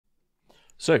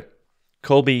So,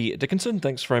 Colby Dickinson,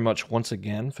 thanks very much once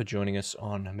again for joining us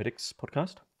on Hermitix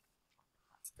podcast.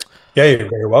 Yeah, you're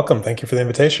very welcome. Thank you for the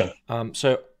invitation.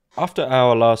 So, after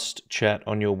our last chat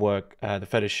on your work, The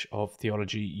Fetish of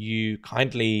Theology, you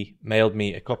kindly mailed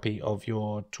me a copy of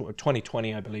your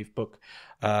 2020, I believe, book.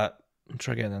 I'm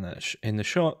trying to get in the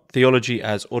shot. Theology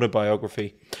as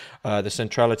Autobiography, the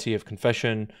centrality of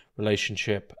confession,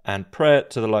 relationship, and prayer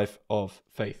to the life of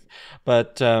faith.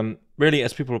 But really,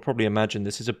 as people will probably imagine,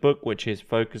 this is a book which is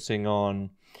focusing on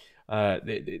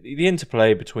the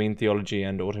interplay between theology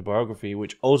and autobiography,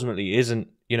 which ultimately isn't,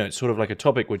 it's sort of like a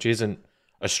topic which isn't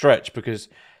a stretch, because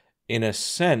in a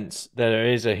sense, there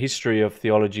is a history of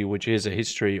theology which is a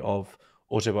history of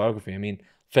autobiography. I mean,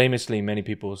 famously, many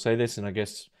people say this, and I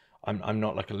guess I'm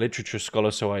not like a literature scholar,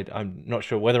 so I'm not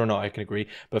sure whether or not I can agree.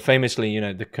 But famously,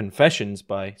 the Confessions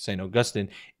by St. Augustine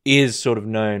is sort of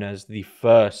known as the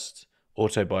first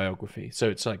autobiography. So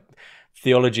it's like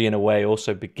theology, in a way,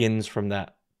 also begins from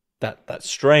that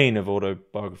strain of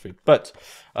autobiography. But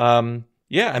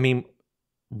yeah, I mean,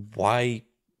 why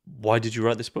did you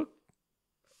write this book?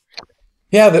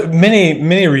 Yeah,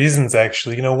 many reasons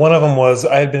actually. One of them was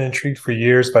I had been intrigued for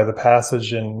years by the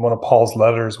passage in one of Paul's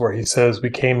letters where he says, "We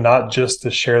came not just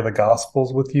to share the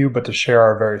gospels with you, but to share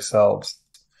our very selves."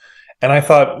 And I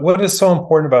thought, what is so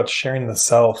important about sharing the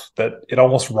self that it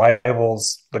almost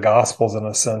rivals the gospels in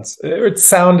a sense? It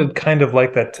sounded kind of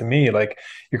like that to me, like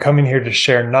you're coming here to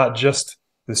share not just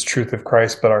this truth of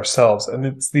Christ, but ourselves. And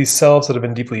it's these selves that have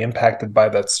been deeply impacted by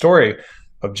that story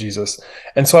of Jesus.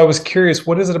 And so I was curious,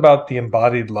 what is it about the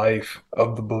embodied life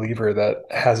of the believer that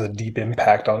has a deep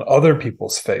impact on other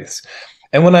people's faiths?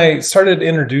 And when I started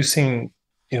introducing,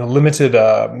 limited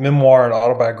memoir and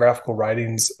autobiographical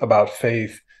writings about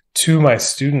faith to my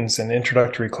students in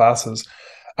introductory classes,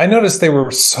 I noticed they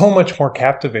were so much more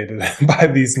captivated by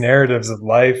these narratives of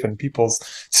life and people's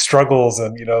struggles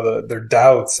and their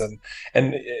doubts and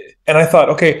I thought,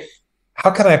 okay, how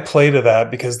can I play to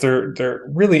that? Because they're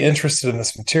really interested in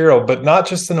this material, but not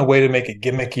just in a way to make it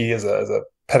gimmicky as a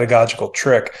pedagogical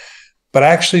trick, but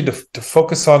actually to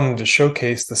focus on and to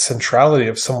showcase the centrality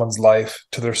of someone's life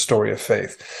to their story of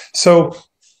faith. So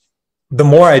the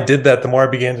more I did that, the more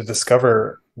I began to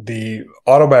discover the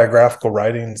autobiographical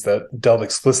writings that dealt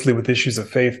explicitly with issues of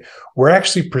faith were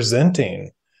actually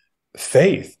presenting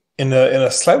faith in a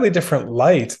slightly different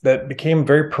light that became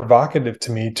very provocative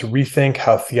to me to rethink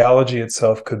how theology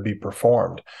itself could be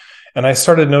performed. And I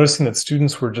started noticing that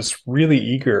students were just really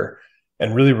eager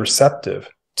and really receptive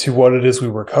to what it is we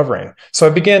were covering. So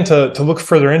I began to look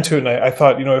further into it, and I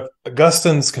thought, if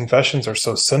Augustine's Confessions are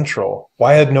so central,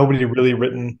 why had nobody really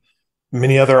written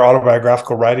many other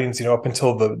autobiographical writings, up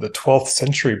until the 12th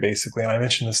century, basically? And I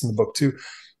mentioned this in the book too,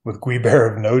 with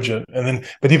Guibert of Nogent,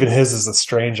 but even his is a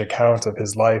strange account of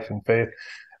his life and faith.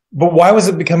 But why was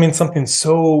it becoming something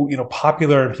so,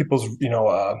 popular in people's,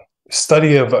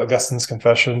 study of Augustine's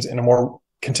Confessions in a more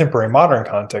contemporary modern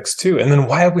context too? And then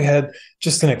why have we had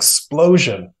just an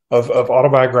explosion of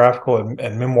autobiographical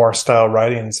and memoir style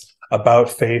writings about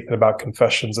faith and about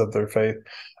confessions of their faith?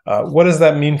 What does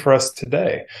that mean for us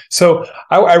today? So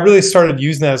I really started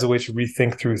using that as a way to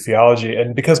rethink through theology.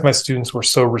 And because my students were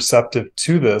so receptive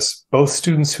to this, both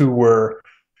students who were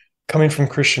coming from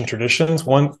Christian traditions,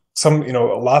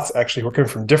 lots actually were coming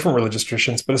from different religious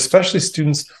traditions, but especially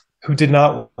students who did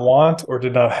not want or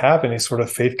did not have any sort of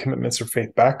faith commitments or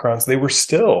faith backgrounds, they were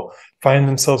still finding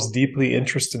themselves deeply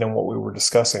interested in what we were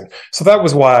discussing. So that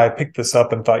was why I picked this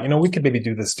up and thought, we could maybe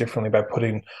do this differently by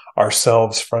putting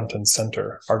ourselves front and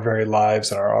center, our very lives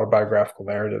and our autobiographical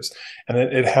narratives. And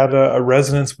it had a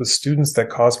resonance with students that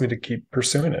caused me to keep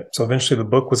pursuing it. So eventually the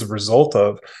book was a result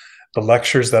of the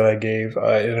lectures that I gave in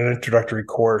an introductory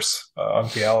course on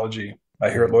theology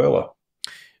here at Loyola.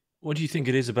 What do you think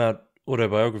it is about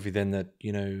autobiography then that,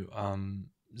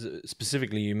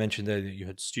 specifically you mentioned there that you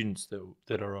had students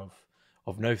that are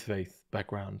of no faith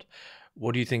background?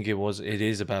 What do you think it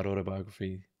is about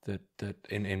autobiography that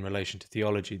in relation to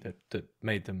theology that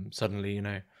made them suddenly,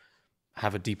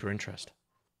 have a deeper interest?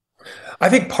 I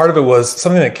think part of it was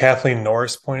something that Kathleen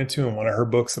Norris pointed to in one of her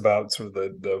books about sort of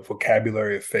the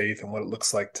vocabulary of faith and what it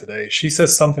looks like today. She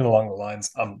says something along the lines,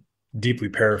 I'm deeply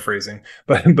paraphrasing,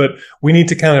 but we need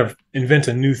to kind of invent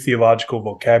a new theological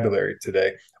vocabulary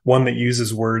today, one that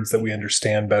uses words that we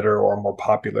understand better or more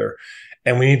popular.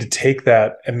 And we need to take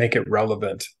that and make it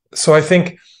relevant. So I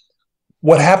think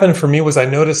what happened for me was I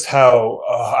noticed how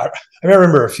I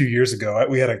remember a few years ago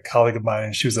we had a colleague of mine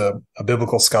and she was a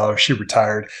biblical scholar. She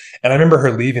retired, and I remember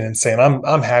her leaving and saying,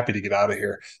 "I'm happy to get out of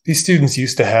here. These students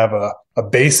used to have a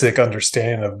basic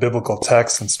understanding of biblical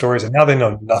texts and stories, and now they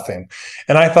know nothing."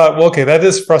 And I thought, well, okay, that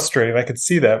is frustrating. I could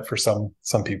see that for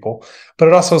some people, but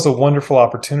it also is a wonderful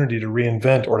opportunity to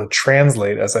reinvent or to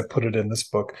translate, as I put it in this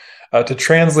book, to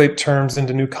translate terms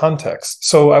into new contexts.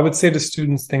 So I would say to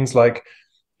students things like,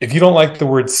 if you don't like the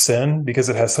word sin because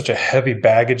it has such a heavy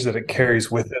baggage that it carries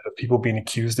with it of people being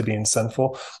accused of being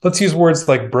sinful, let's use words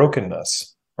like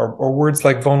brokenness or words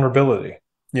like vulnerability,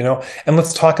 and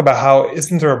let's talk about how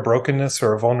isn't there a brokenness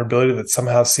or a vulnerability that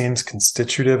somehow seems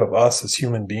constitutive of us as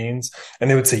human beings? And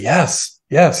they would say, yes,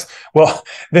 yes. Well,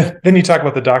 then you talk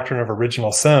about the doctrine of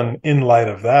original sin in light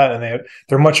of that, and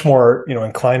they're much more,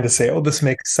 inclined to say, oh, this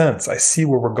makes sense. I see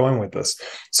where we're going with this.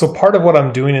 So part of what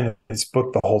I'm doing in this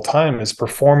book the whole time is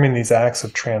performing these acts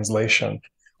of translation,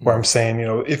 where I'm saying,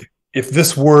 if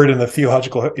this word in the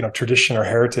theological, tradition or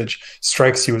heritage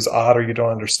strikes you as odd or you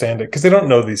don't understand it, because they don't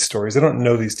know these stories, they don't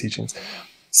know these teachings,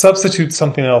 substitute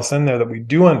something else in there that we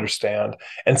do understand.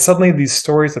 And suddenly these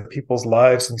stories of people's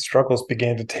lives and struggles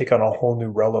began to take on a whole new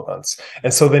relevance.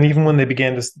 And so then even when they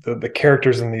began to, the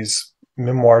characters in these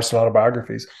memoirs and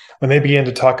autobiographies, when they began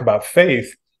to talk about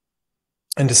faith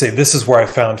and to say, this is where I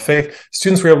found faith,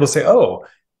 students were able to say, oh,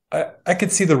 I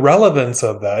could see the relevance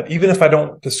of that, even if I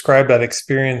don't describe that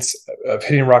experience of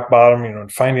hitting rock bottom,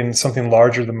 and finding something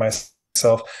larger than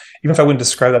myself. Even if I wouldn't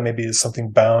describe that maybe as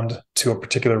something bound to a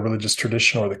particular religious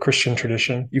tradition or the Christian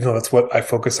tradition, even though that's what I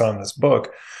focus on in this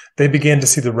book, they began to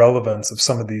see the relevance of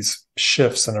some of these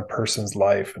shifts in a person's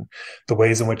life and the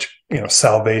ways in which,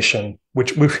 salvation,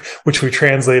 which we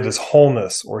translate as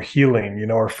wholeness or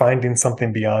healing, or finding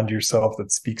something beyond yourself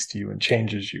that speaks to you and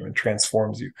changes you and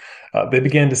transforms you. They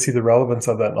began to see the relevance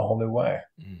of that in a whole new way.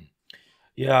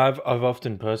 Yeah, I've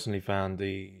often personally found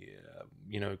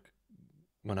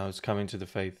when I was coming to the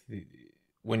faith,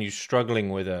 when you're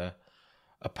struggling with a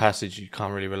passage, you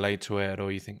can't really relate to it,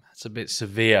 or you think that's a bit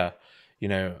severe,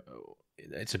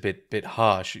 it's a bit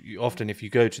harsh. Often, if you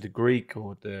go to the Greek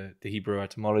or the Hebrew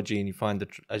etymology, and you find that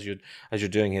as you're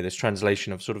doing here, this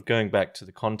translation of sort of going back to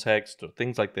the context or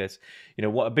things like this,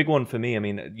 what a big one for me. I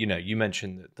mean, you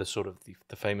mentioned the sort of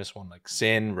the famous one like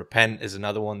sin, repent is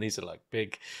another one. These are like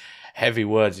big, heavy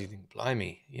words. You think,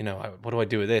 blimey, what do I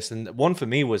do with this? And one for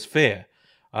me was fear.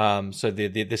 So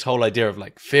this whole idea of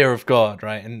like fear of God,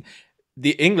 right? And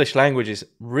the English language is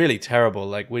really terrible.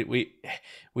 Like we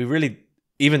really,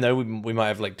 even though we might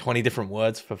have like 20 different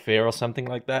words for fear or something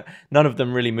like that, none of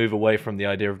them really move away from the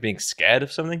idea of being scared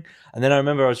of something. And then I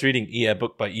remember I was reading a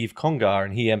book by Yves Congar,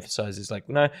 and he emphasizes like,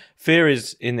 no, fear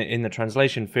is in the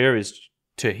translation, fear is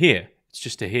to hear. It's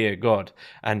just to hear God.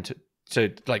 And so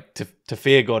like to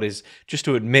fear God is just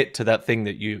to admit to that thing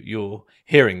that you're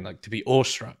hearing, like to be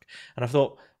awestruck. And I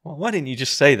thought, well, why didn't you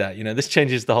just say that? This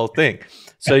changes the whole thing.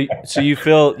 So you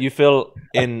feel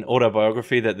in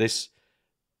Autobiography that this,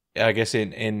 I guess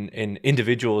in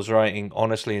individuals writing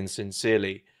honestly and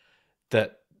sincerely,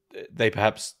 that they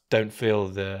perhaps don't feel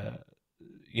that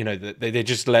they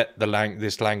just let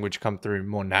this language come through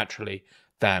more naturally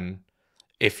than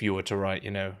if you were to write,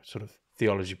 sort of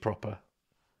theology proper.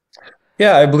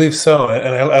 Yeah, I believe so.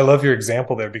 And I love your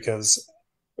example there, because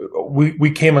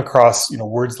we came across,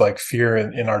 words like fear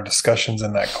in our discussions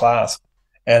in that class.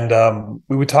 And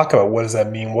we would talk about, what does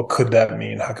that mean? What could that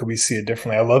mean? How could we see it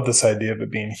differently? I love this idea of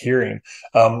it being hearing.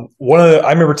 I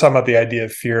remember talking about the idea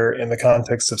of fear in the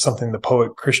context of something the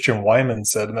poet Christian Wyman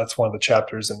said, and that's one of the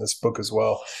chapters in this book as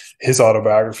well, his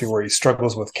autobiography, where he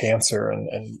struggles with cancer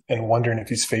and wondering if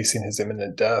he's facing his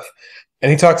imminent death.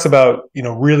 And he talks about,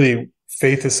 really,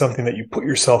 faith is something that you put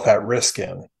yourself at risk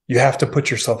in. You have to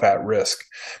put yourself at risk.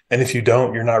 And if you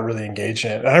don't, you're not really engaged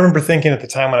in it. And I remember thinking at the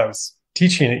time when I was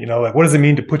teaching it, like, what does it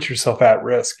mean to put yourself at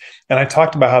risk? And I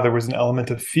talked about how there was an element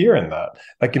of fear in that.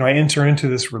 Like, I enter into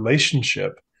this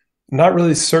relationship, not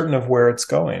really certain of where it's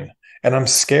going. And I'm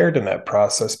scared in that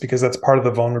process because that's part of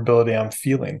the vulnerability I'm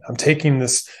feeling. I'm taking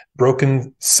this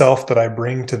broken self that I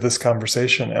bring to this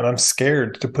conversation, and I'm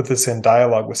scared to put this in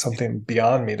dialogue with something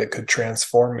beyond me that could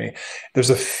transform me.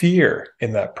 There's a fear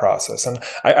in that process. And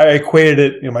I equated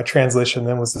it, my translation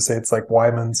then was to say it's like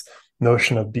Wyman's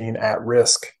notion of being at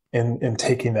risk in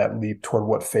taking that leap toward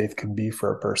what faith can be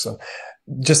for a person.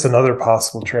 Just another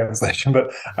possible translation,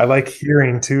 but I like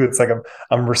hearing too. It's like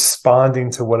I'm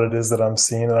responding to what it is that I'm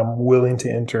seeing, and I'm willing to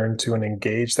enter into and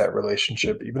engage that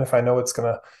relationship, even if I know it's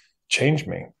going to change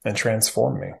me and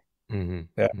transform me. Mm-hmm.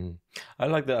 Yeah. Mm-hmm. I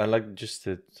like that. I like just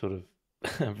to sort of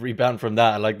rebound from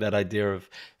that, I like that idea of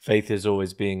faith is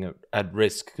always being at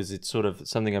risk, because it's sort of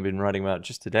something I've been writing about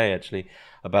just today, actually,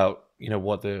 about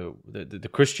what the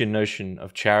Christian notion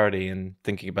of charity, and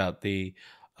thinking about the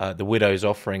widow's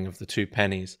offering of the 2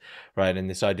 pennies, right, and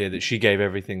this idea that she gave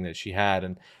everything that she had,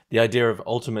 and the idea of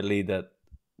ultimately that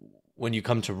when you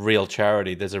come to real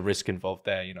charity, there's a risk involved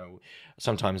there.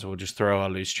 Sometimes we'll just throw our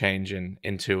loose change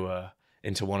into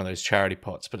one of those charity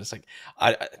pots, but it's like,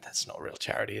 that's not real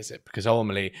charity, is it? Because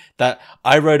ultimately, that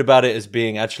I wrote about it as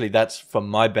being, actually, that's for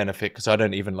my benefit, because I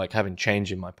don't even like having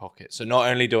change in my pocket. So not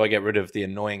only do I get rid of the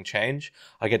annoying change,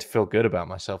 I get to feel good about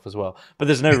myself as well. But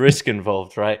there's no risk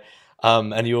involved, right?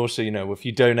 And you also, if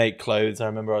you donate clothes, I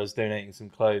remember I was donating some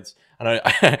clothes, and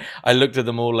I looked at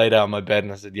them all laid out on my bed,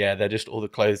 and I said, yeah, they're just all the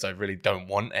clothes I really don't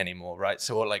want anymore, right?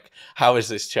 So like, how is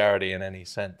this charity in any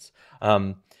sense?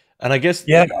 And I guess,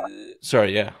 Yeah.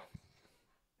 Sorry, yeah.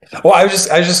 Well, I was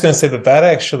just going to say that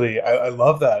actually, I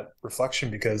love that reflection,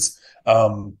 because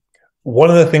one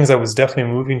of the things I was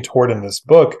definitely moving toward in this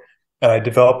book, and I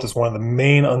developed as one of the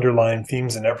main underlying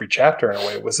themes in every chapter in a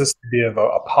way, was this idea of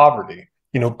a poverty.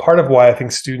 Part of why I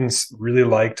think students really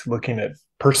liked looking at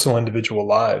personal individual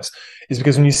lives is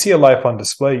because when you see a life on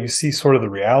display, you see sort of the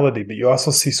reality, but you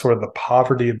also see sort of the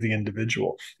poverty of the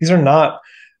individual. These are not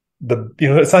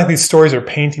it's not like these stories are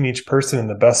painting each person in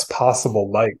the best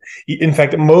possible light. In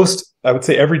fact, I would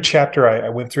say every chapter I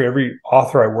went through, every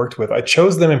author I worked with, I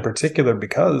chose them in particular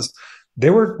because they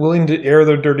were willing to air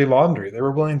their dirty laundry. They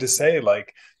were willing to say,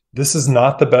 like, this is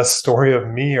not the best story of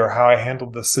me or how I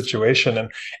handled this situation.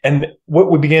 And what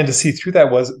we began to see through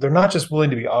that was they're not just willing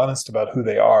to be honest about who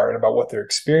they are and about what they're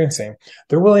experiencing.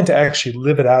 They're willing to actually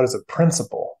live it out as a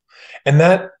principle. And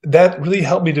that really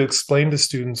helped me to explain to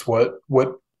students what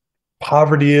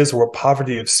poverty is, or what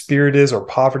poverty of spirit is, or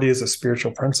poverty is a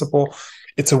spiritual principle.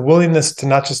 It's a willingness to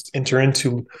not just enter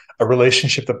into a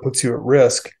relationship that puts you at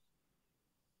risk.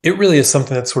 It really is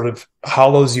something that sort of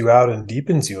hollows you out and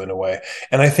deepens you in a way.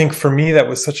 And I think for me, that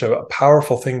was such a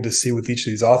powerful thing to see with each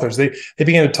of these authors. They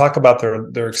began to talk about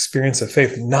their experience of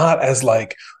faith, not as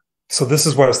like, so this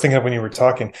is what I was thinking of when you were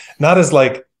talking, not as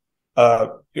like,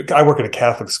 I work at a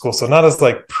Catholic school, so not as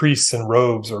like priests in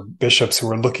robes or bishops who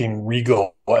are looking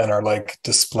regal and are like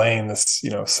displaying this,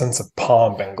 sense of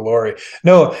pomp and glory.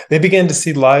 No, they began to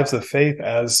see lives of faith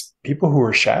as people who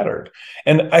were shattered.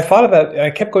 And I thought of that, and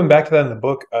I kept going back to that in the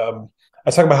book.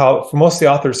 I talk about how for most of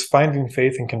the authors, finding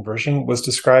faith and conversion was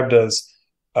described as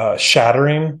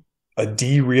shattering, a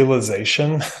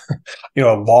derealization,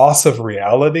 a loss of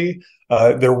reality.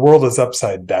 Their world is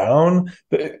upside down,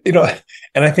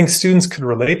 and I think students could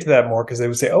relate to that more, because they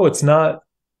would say, oh, it's not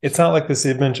like this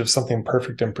image of something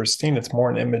perfect and pristine. It's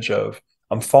more an image of,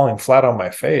 I'm falling flat on my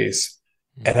face.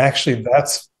 And actually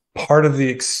that's part of the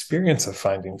experience of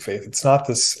finding faith. It's not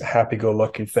this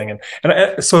happy-go-lucky thing.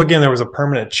 So again, there was a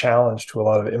permanent challenge to a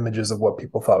lot of images of what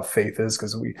people thought faith is,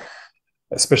 because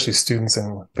especially students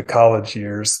in the college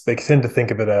years, they tend to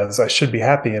think of it as, I should be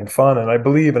happy and fun and I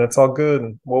believe and it's all good.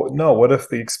 And well, no, what if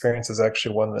the experience is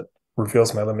actually one that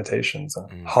reveals my limitations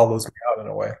and hollows me out in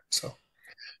a way? So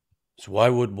why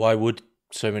would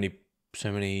so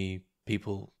many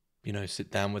people, sit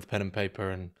down with pen and paper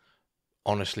and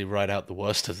honestly write out the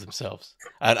worst of themselves,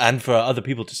 and for other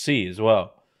people to see as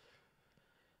well?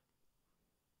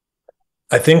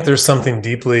 I think there's something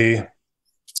deeply,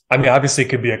 obviously it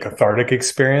could be a cathartic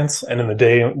experience. And in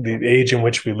the age in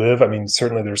which we live,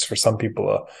 certainly there's, for some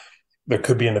people, there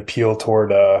could be an appeal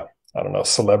toward, I don't know,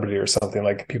 celebrity or something.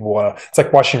 Like people it's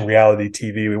like watching reality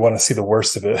TV. We want to see the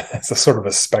worst of it. It's a sort of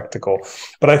a spectacle.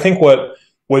 But I think what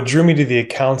drew me to the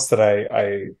accounts that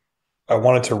I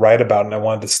wanted to write about and I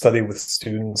wanted to study with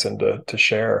students and to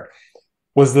share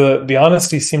was the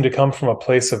honesty seemed to come from a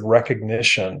place of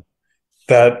recognition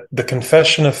that the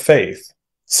confession of faith,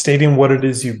 stating what it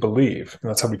is you believe, and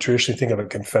that's how we traditionally think of a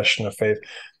confession of faith,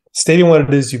 stating what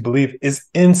it is you believe is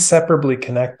inseparably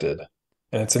connected,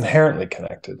 and it's inherently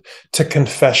connected to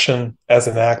confession as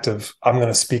an act of, I'm going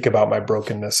to speak about my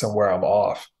brokenness and where I'm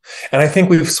off. And I think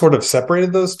we've sort of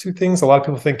separated those two things. A lot of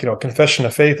people think, confession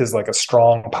of faith is like a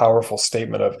strong, powerful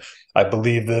statement of, I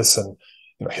believe this, and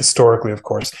historically, of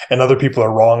course, and other people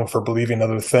are wrong for believing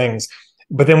other things.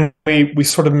 But then we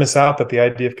sort of miss out that the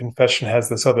idea of confession has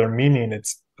this other meaning.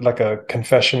 It's like a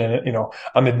confession, and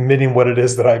I'm admitting what it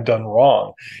is that I've done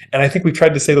wrong. And I think we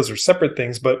tried to say those are separate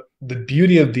things, but the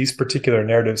beauty of these particular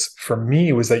narratives for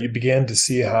me was that you began to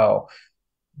see how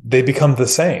they become the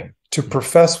same. To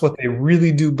profess what they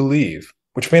really do believe,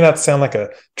 which may not sound like a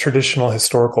traditional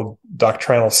historical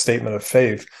doctrinal statement of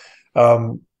faith,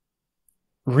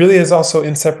 really is also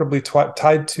inseparably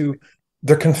tied to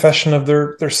their confession of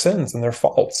their sins and their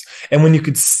faults. And when you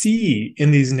could see in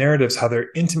these narratives how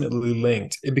they're intimately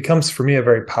linked, it becomes for me a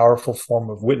very powerful form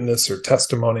of witness or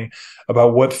testimony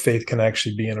about what faith can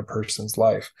actually be in a person's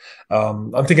life.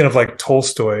 I'm thinking of like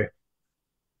Tolstoy's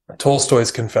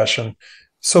confession,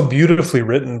 so beautifully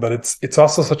written, but it's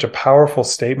also such a powerful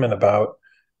statement about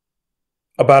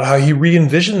how he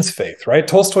re-envisions faith, right?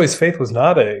 Tolstoy's faith was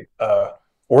not a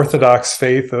orthodox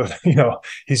faith of,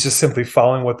 he's just simply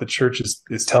following what the church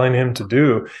is telling him to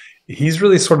do. He's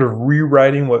really sort of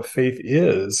rewriting what faith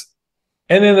is,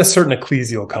 and in a certain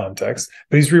ecclesial context,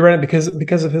 but he's rewriting it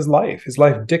because of his life. His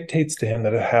life dictates to him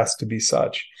that it has to be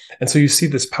such. And so you see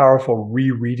this powerful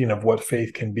rereading of what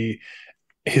faith can be,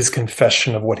 his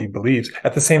confession of what he believes,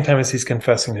 at the same time as he's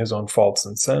confessing his own faults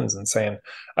and sins and saying,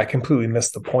 I completely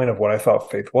missed the point of what I thought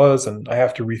faith was, and I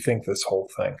have to rethink this whole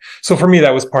thing. So for me,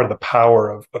 that was part of the power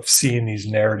of seeing these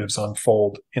narratives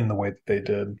unfold in the way that they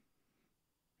did.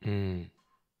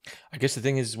 I guess the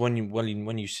thing is, when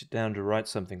you sit down to write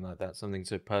something like that, something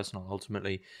so personal,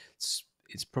 ultimately, it's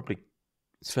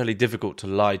fairly difficult to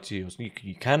lie to you.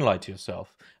 You can lie to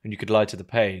yourself, and you could lie to the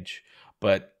page,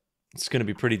 but it's going to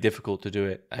be pretty difficult to do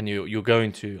it, and you're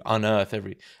going to unearth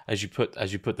as you put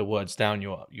the words down.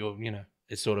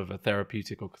 It's sort of a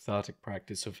therapeutic or cathartic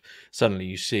practice of suddenly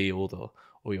you see all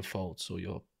your faults or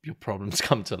your problems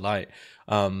come to light.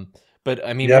 But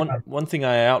I mean, Yeah. one thing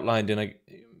I outlined, and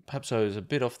perhaps I was a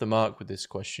bit off the mark with this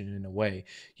question in a way.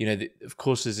 Of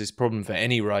course, there's this problem for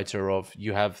any writer of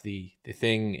you have the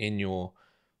thing in your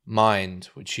mind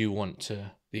which you want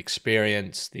to, the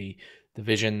experience, the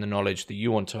vision, the knowledge that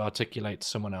you want to articulate to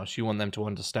someone else, you want them to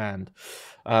understand.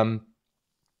 And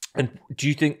do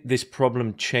you think this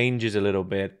problem changes a little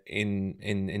bit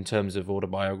in terms of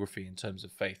autobiography, in terms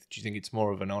of faith? Do you think it's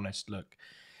more of an honest look?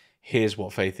 Here's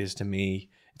what faith is to me.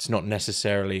 It's not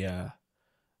necessarily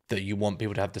that you want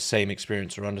people to have the same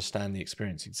experience or understand the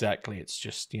experience exactly. It's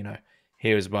just,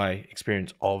 here is my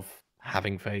experience of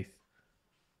having faith.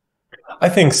 I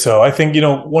think so. I think,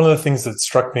 one of the things that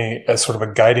struck me as sort of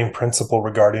a guiding principle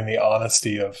regarding the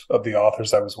honesty of the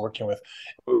authors I was working with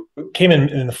came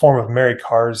in the form of Mary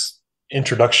Carr's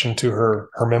introduction to her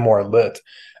memoir, Lit.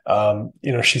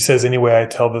 She says, any way I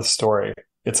tell this story,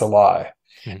 it's a lie.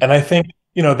 And I think,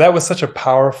 that was such a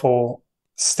powerful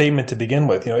statement to begin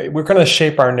with. We're going to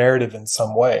shape our narrative in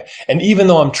some way. And even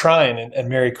though I'm trying, and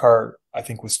Mary Carr, I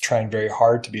think, was trying very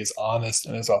hard to be as honest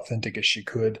and as authentic as she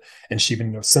could. And she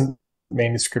even sent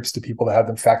manuscripts to people to have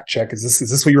them fact check. Is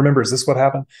this what you remember? Is this what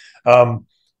happened?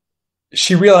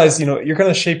 She realized, you're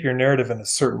going to shape your narrative in a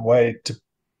certain way to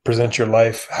present your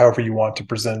life however you want to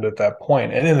present it at that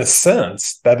point. And in a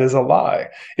sense, that is a lie.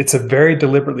 It's a very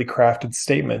deliberately crafted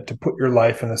statement to put your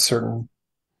life in a certain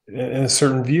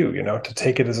view, to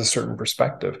take it as a certain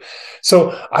perspective.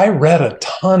 So I read a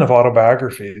ton of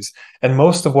autobiographies, and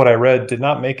most of what I read did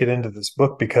not make it into this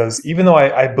book, because even though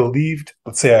I believed,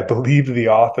 let's say I believed the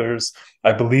authors,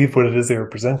 I believed what it is they were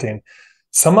presenting,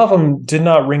 some of them did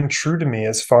not ring true to me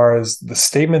as far as the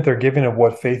statement they're giving of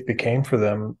what faith became for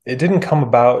them. It didn't come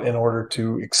about in order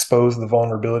to expose the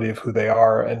vulnerability of who they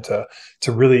are and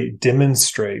to really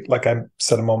demonstrate, like I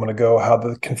said a moment ago, how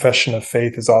the confession of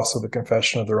faith is also the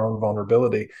confession of their own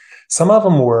vulnerability. Some of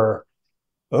them were,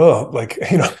 I'm going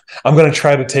to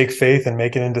try to take faith and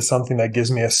make it into something that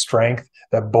gives me a strength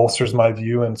that bolsters my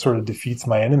view and sort of defeats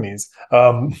my enemies.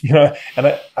 And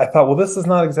I thought, well, this is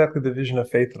not exactly the vision of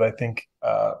faith that I think,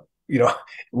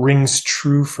 rings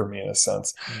true for me in a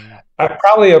sense. I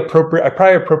probably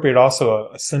appropriate also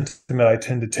a sentiment I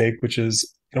tend to take, which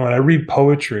is, when I read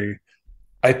poetry,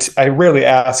 I rarely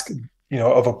ask,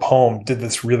 of a poem, did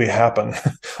this really happen?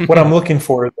 What I'm looking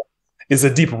for is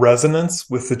a deep resonance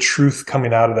with the truth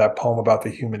coming out of that poem about the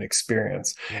human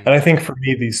experience. And I think for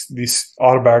me, these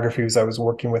autobiographies I was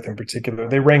working with in particular,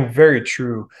 they rang very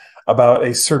true about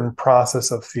a certain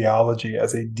process of theology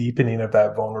as a deepening of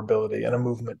that vulnerability and a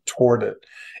movement toward it,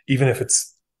 even if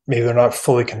it's maybe they're not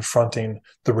fully confronting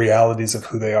the realities of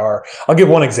who they are. I'll give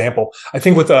one example. I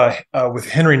think with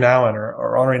Henry Nouwen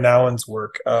or Henri Nouwen's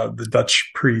work, the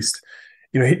Dutch priest,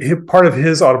 part of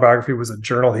his autobiography was a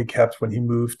journal he kept when he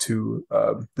moved to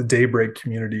the Daybreak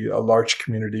community, a large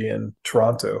community in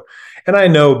Toronto. And I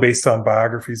know, based on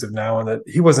biographies of Nouwen, that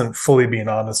he wasn't fully being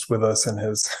honest with us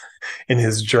in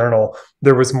his journal.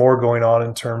 There was more going on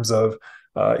in terms of,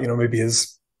 maybe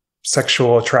his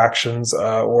sexual attractions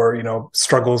or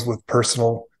struggles with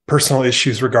personal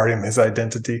issues regarding his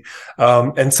identity.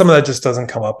 And some of that just doesn't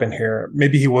come up in here.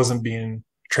 Maybe he wasn't being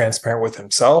transparent with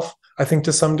himself, I think,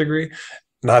 to some degree,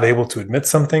 not able to admit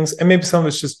some things. And maybe some of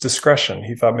it's just discretion.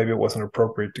 He thought maybe it wasn't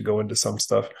appropriate to go into some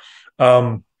stuff.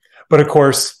 But of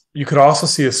course, you could also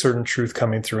see a certain truth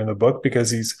coming through in the book,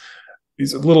 because he's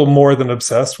a little more than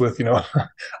obsessed with,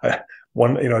 a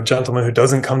gentleman who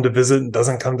doesn't come to visit and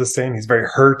doesn't come to stay, and he's very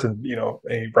hurt, and and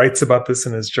he writes about this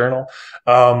in his journal.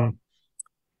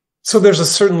 So there's a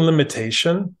certain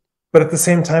limitation, but at the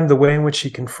same time, the way in which he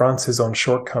confronts his own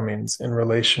shortcomings in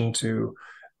relation to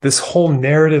this whole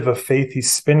narrative of faith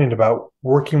he's spinning about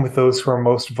working with those who are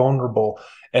most vulnerable,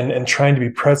 and trying to be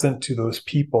present to those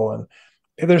people. And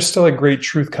there's still a great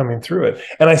truth coming through it.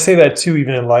 And I say that too,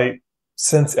 even in light,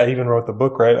 since I even wrote the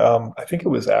book, right? I think it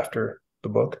was after the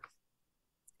book,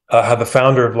 how the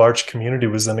founder of Large Community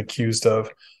was then accused of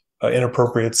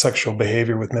inappropriate sexual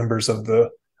behavior with members of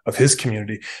his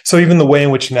community. So even the way in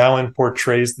which Nouwen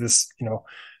portrays this,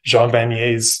 Jean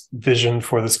Vanier's vision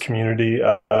for this community,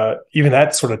 even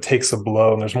that sort of takes a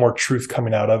blow, and there's more truth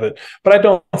coming out of it. But I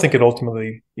don't think it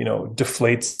ultimately,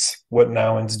 deflates what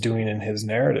Nouwen's doing in his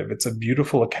narrative. It's a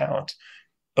beautiful account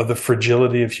of the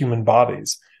fragility of human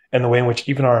bodies, and the way in which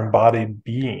even our embodied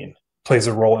being plays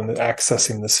a role in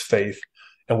accessing this faith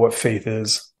and what faith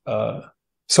is.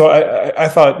 So I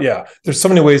thought, yeah, there's so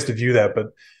many ways to view that,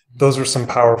 but those are some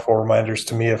powerful reminders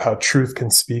to me of how truth can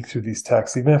speak through these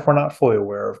texts, even if we're not fully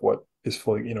aware of what is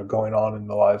fully, going on in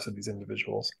the lives of these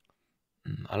individuals.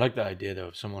 I like the idea, though,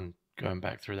 of someone going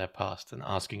back through their past and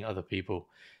asking other people,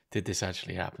 did this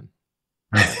actually happen?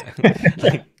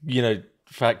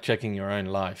 Fact checking your own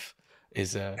life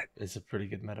is a pretty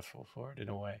good metaphor for it in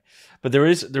a way. But there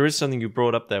is something you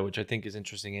brought up there, which I think is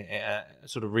interesting,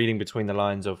 sort of reading between the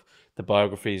lines of the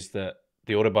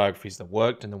autobiographies that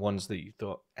worked and the ones that you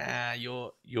thought,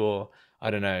 you're I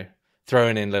don't know,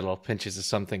 throwing in little pinches of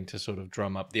something to sort of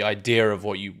drum up the idea of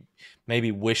what you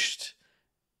maybe wished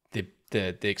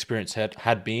the experience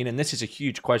had been. And this is a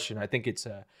huge question. I think it's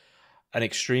an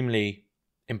extremely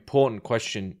important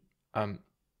question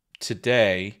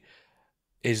today,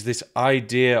 is this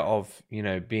idea of,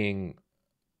 being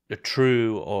a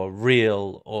true or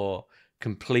real or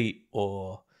complete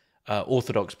or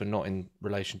orthodox, but not in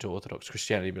relation to Orthodox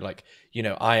Christianity, but like,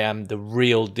 I am the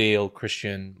real deal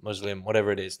Christian, Muslim,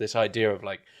 whatever it is. This idea of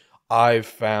like, I've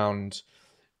found,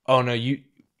 oh no,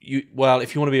 well,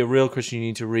 if you want to be a real Christian, you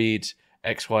need to read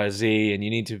X, Y, or Z, and you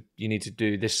need to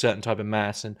do this certain type of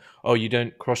mass, and you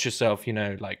don't cross yourself,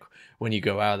 like when you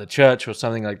go out of the church or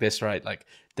something like this, right? Like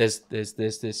there's this,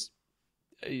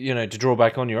 to draw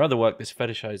back on your other work, this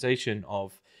fetishization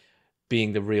of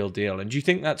being the real deal. And do you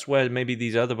think that's where maybe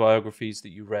these other biographies that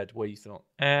you read, where you thought,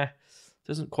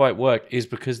 doesn't quite work, is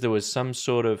because there was some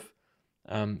sort of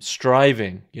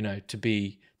striving, to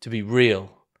be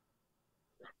real?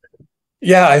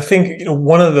 Yeah, I think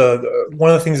one of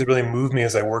the things that really moved me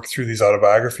as I worked through these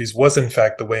autobiographies was, in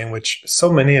fact, the way in which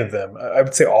so many of them, I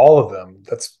would say all of them,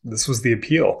 this was the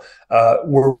appeal,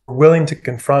 were willing to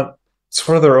confront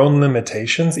sort of their own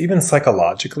limitations, even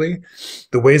psychologically,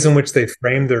 the ways in which they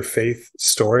framed their faith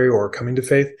story or coming to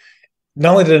faith.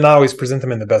 Not only did it not always present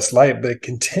them in the best light, but it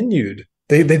continued.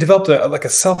 They developed a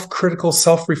self-critical,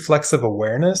 self-reflexive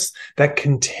awareness that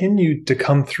continued to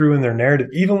come through in their narrative.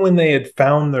 Even when they had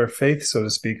found their faith, so to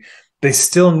speak, they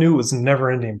still knew it was a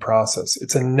never-ending process.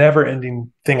 It's a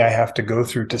never-ending thing I have to go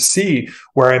through to see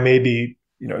where I may be,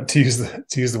 to use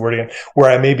the word again, where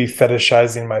I may be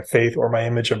fetishizing my faith or my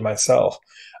image of myself,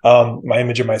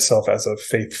 as a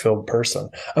faith-filled person.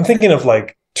 I'm thinking of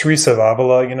like Teresa of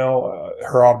Avila,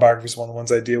 her autobiography is one of the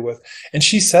ones I deal with. And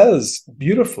she says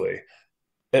beautifully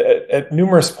at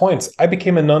numerous points, I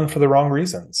became a nun for the wrong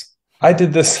reasons. I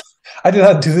did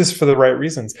not do this for the right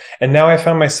reasons. And now I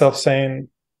found myself saying,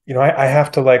 I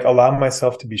have to allow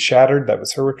myself to be shattered. That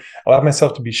was her word. Allow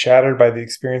myself to be shattered by the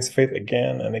experience of faith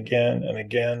again and again and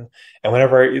again. And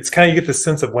whenever it's kind of, you get the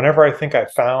sense of whenever I think I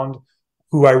found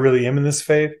who I really am in this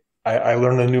faith, I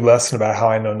learned a new lesson about how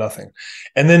I know nothing.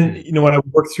 And then, when I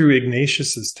work through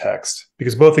Ignatius's text,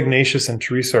 because both Ignatius and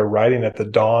Teresa are writing at the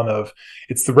dawn of,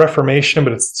 it's the Reformation,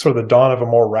 but it's sort of the dawn of a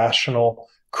more rational,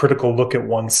 critical look at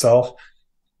oneself.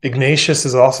 Ignatius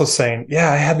is also saying,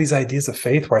 I had these ideas of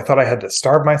faith where I thought I had to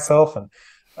starve myself, and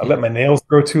I let my nails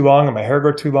grow too long and my hair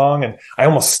grow too long. And I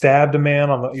almost stabbed a man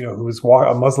who was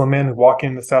a Muslim man who was walking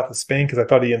in the south of Spain because I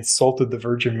thought he insulted the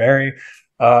Virgin Mary.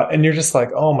 And you're just like,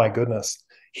 oh my goodness.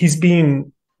 He's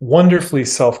being wonderfully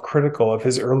self-critical of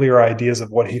his earlier ideas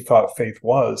of what he thought faith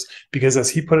was, because as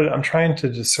he put it, I'm trying to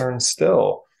discern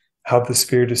still how the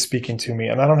Spirit is speaking to me.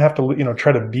 And I don't have to,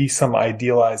 try to be some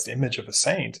idealized image of a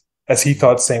saint, as he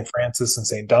thought St. Francis and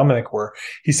St. Dominic were.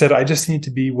 He said, I just need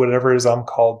to be whatever it is I'm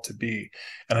called to be.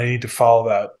 And I need to follow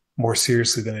that more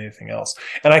seriously than anything else.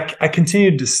 And I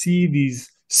continued to see these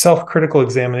self-critical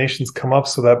examinations come up,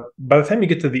 so that by the time you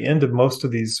get to the end of most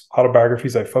of these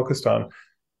autobiographies I focused on,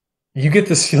 you get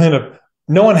this feeling of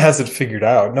no one has it figured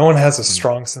out. No one has a Mm.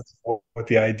 strong sense of what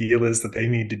the ideal is that they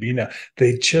need to be now.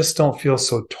 They just don't feel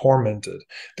so tormented.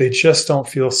 They just don't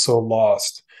feel so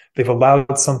lost. They've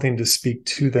allowed something to speak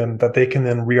to them that they can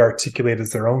then re-articulate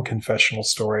as their own confessional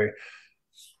story.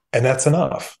 And that's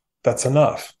enough. That's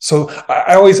enough. So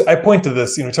I point to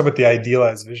this, talk about the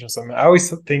idealized vision. So I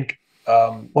always think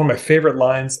one of my favorite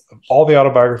lines of all the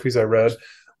autobiographies I read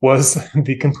was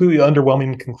the completely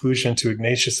underwhelming conclusion to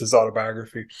Ignatius's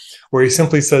autobiography, where he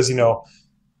simply says,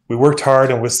 we worked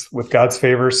hard, and with God's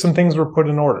favor, some things were put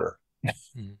in order.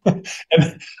 Mm.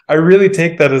 And I really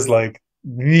take that as like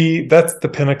that's the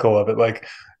pinnacle of it. Like,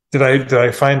 did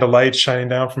I find a light shining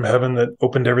down from heaven that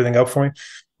opened everything up for me?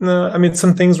 No, I mean,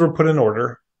 some things were put in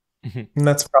order, Mhm. and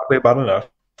that's probably about enough.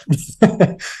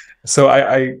 So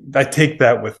I take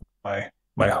that with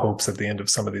my hopes at the end of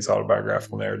some of these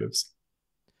autobiographical narratives.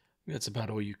 That's about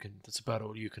all you can. That's about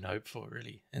all you can hope for,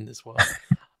 really, in this world.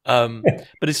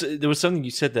 But there was something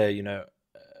you said there,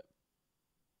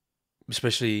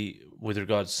 especially with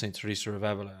regards to Saint Teresa of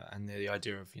Avila and the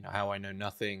idea of how I know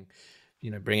nothing,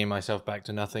 bringing myself back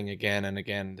to nothing again and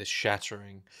again, this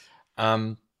shattering.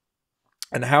 Um,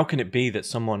 and how can it be that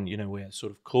someone we're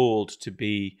sort of called to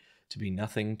be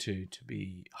nothing, to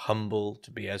be humble, to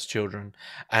be as children,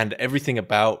 and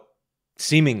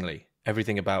seemingly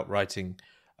everything about writing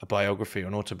a biography or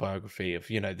an autobiography of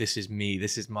this is me,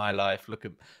 this is my life, look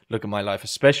at my life,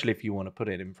 especially if you want to put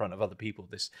it in front of other people,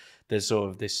 there's sort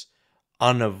of this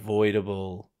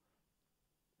unavoidable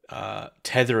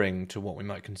tethering to what we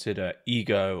might consider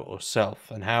ego or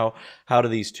self, and how do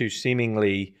these two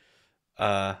seemingly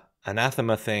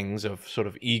anathema things of sort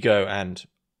of ego and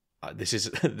this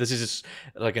is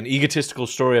like an egotistical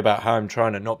story about how I'm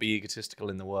trying to not be egotistical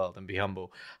in the world and be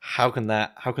humble. How can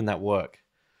that work?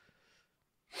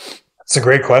 It's a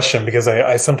great question, because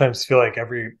I sometimes feel like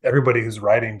everybody who's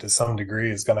writing to some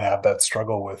degree is going to have that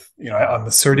struggle with, I'm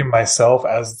asserting myself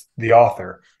as the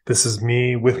author. This is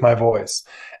me with my voice.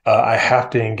 I have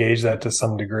to engage that to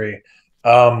some degree.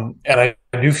 And I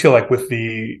do feel like with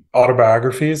the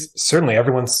autobiographies, certainly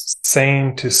everyone's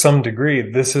saying to some degree,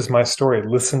 this is my story.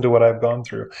 Listen to what I've gone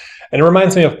through. And it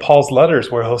reminds me of Paul's letters,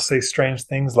 where he'll say strange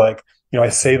things like, I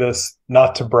say this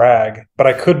not to brag, but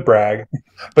I could brag,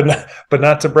 but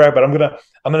not to brag. But I'm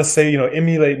gonna say,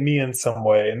 emulate me in some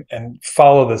way, and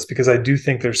follow this, because I do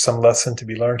think there's some lesson to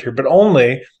be learned here, but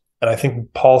only, and I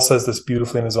think Paul says this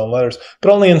beautifully in his own letters,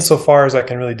 but only insofar as I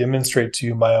can really demonstrate to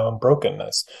you my own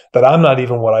brokenness, that I'm not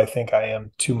even what I think I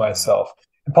am to myself.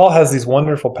 And Paul has these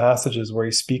wonderful passages where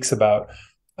he speaks about,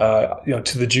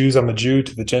 to the Jews, I'm a Jew,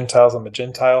 to the Gentiles, I'm a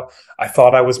Gentile. I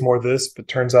thought I was more this, but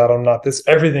turns out I'm not this.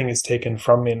 Everything is taken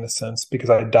from me in a sense, because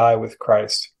I die with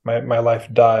Christ. My life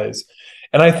dies.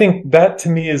 And I think that to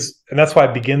me and that's why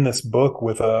I begin this book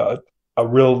with a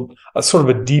sort of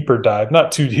a deeper dive,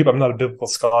 not too deep. I'm not a biblical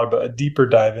scholar, but a deeper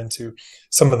dive into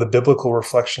some of the biblical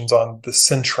reflections on the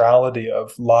centrality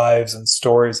of lives and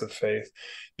stories of faith.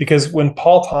 Because when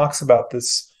Paul talks about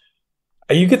this,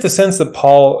 you get the sense that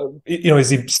Paul, is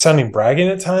he sounding bragging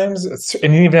at times?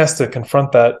 And he even has to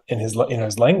confront that in his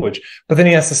language. But then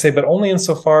he has to say, but only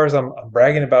insofar as I'm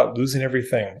bragging about losing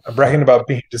everything. I'm bragging about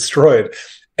being destroyed.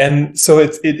 And so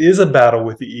it is a battle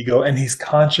with the ego, and he's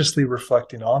consciously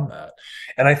reflecting on that.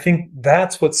 And I think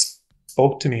that's what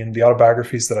spoke to me in the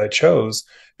autobiographies that I chose,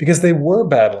 because they were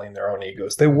battling their own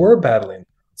egos. They were battling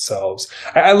themselves.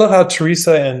 I love how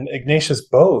Teresa and Ignatius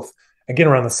both, again,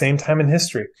 around the same time in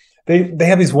history, they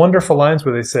have these wonderful lines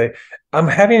where they say, I'm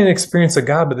having an experience of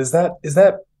God, but is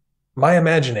that my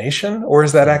imagination, or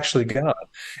is that actually God?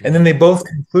 And then they both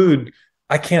conclude,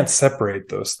 I can't separate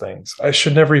those things. I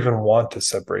should never even want to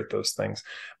separate those things.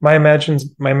 My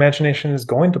imagination is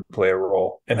going to play a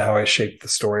role in how I shape the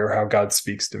story or how God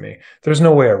speaks to me. There's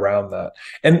no way around that.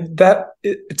 And that,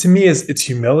 to me, it's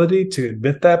humility to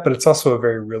admit that, but it's also a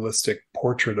very realistic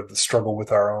portrait of the struggle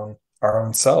with our own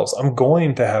selves. I'm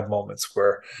going to have moments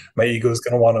where my ego is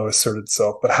going to want to assert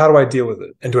itself, but how do I deal with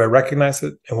it? And do I recognize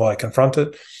it? And will I confront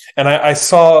it? And I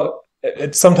saw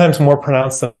it sometimes more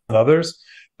pronounced than others,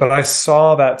 but I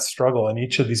saw that struggle in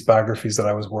each of these biographies that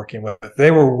I was working with. They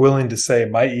were willing to say,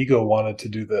 my ego wanted to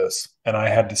do this, and I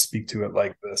had to speak to it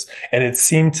like this. And it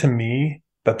seemed to me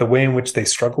that the way in which they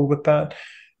struggled with that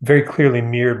very clearly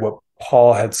mirrored what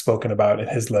Paul had spoken about in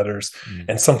his letters,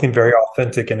 and something very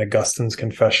authentic in Augustine's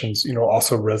Confessions,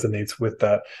 also resonates with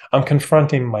that. I'm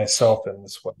confronting myself in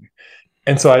this way.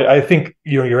 And so I think,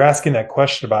 you're asking that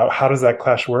question about how does that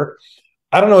clash work?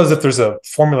 I don't know as if there's a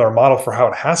formula or model for how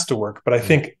it has to work, but I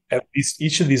think at least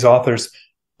each of these authors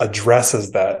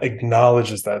addresses that,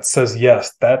 acknowledges that, says,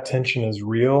 yes, that tension is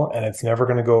real and it's never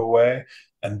going to go away.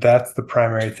 And that's the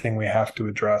primary thing we have to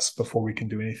address before we can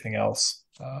do anything else.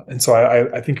 And so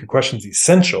I think your question is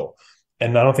essential.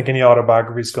 And I don't think any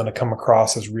autobiography is going to come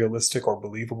across as realistic or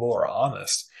believable or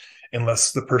honest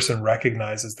unless the person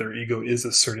recognizes their ego is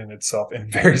asserting itself in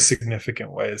very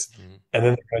significant ways. Mm-hmm. And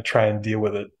then they're going to try and deal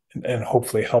with it in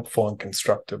hopefully helpful and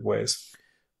constructive ways.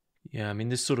 Yeah, I mean,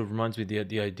 this sort of reminds me of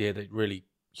the idea that really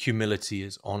humility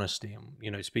is honesty. And,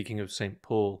 you know, speaking of St.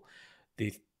 Paul,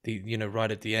 the you know,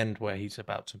 right at the end where he's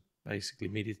about to basically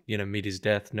meet his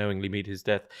death, knowingly meet his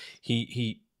death,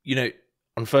 he you know,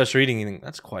 on first reading, you think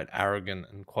that's quite arrogant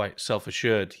and quite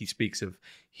self-assured. He speaks of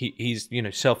he's you know,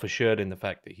 self-assured in the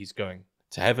fact that he's going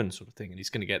to heaven, sort of thing, and he's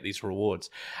going to get these rewards.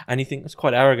 And you think that's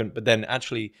quite arrogant, but then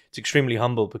actually it's extremely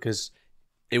humble, because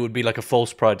it would be like a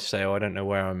false pride to say, "Oh, I don't know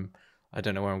where I'm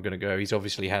going to go." He's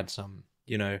obviously had some,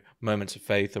 you know, moments of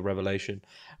faith or revelation,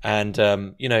 and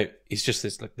you know, he's just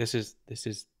this, like, this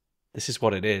is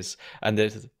what it is, and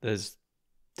there's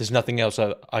nothing else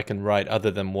I can write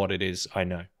other than what it is I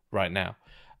know right now.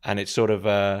 And it's sort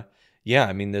of yeah,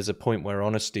 I mean, there's a point where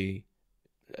honesty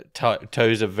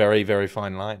toes a very, very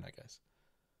fine line, I guess.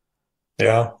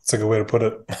 Yeah, it's a good way to put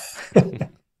it.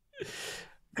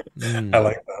 I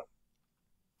like that.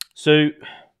 So,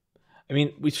 I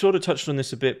mean, we sort of touched on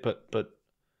this a bit, but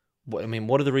I mean,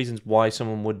 what are the reasons why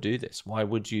someone would do this? Why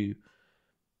would you?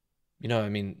 You know, I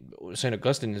mean, St.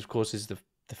 Augustine, of course, is the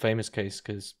famous case,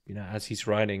 because, you know, as he's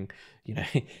writing, you know,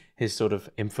 his sort of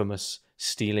infamous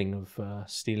stealing of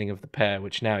the pear,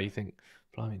 which now you think,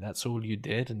 blimey, that's all you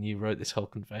did, and you wrote this whole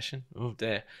confession? Oh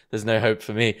dear, there's no hope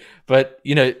for me. But,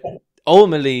 you know,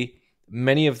 ultimately,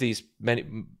 many,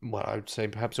 well, I would say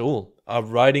perhaps all, are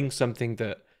writing something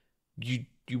that you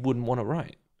wouldn't want to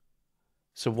write.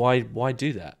 So why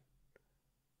do that?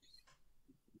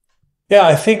 Yeah,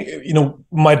 I think, you know,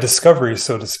 my discovery,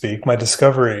 so to speak, my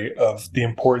discovery of the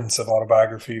importance of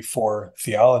autobiography for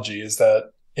theology is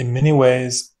that in many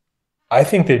ways, I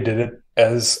think they did it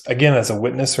as a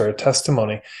witness or a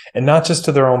testimony, and not just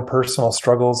to their own personal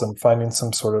struggles and finding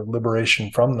some sort of liberation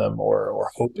from them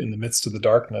or hope in the midst of the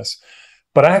darkness.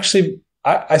 But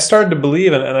I started to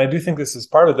believe, and I do think this is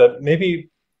part of that, maybe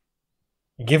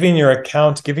giving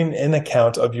an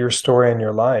account of your story and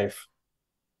your life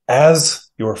as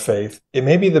your faith, it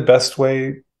may be the best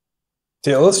way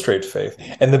to illustrate faith,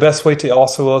 and the best way to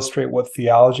also illustrate what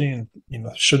theology and, you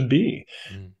know, should be.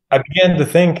 I began to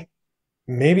think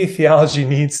maybe theology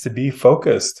needs to be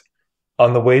focused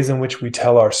on the ways in which we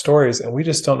tell our stories, and we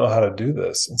just don't know how to do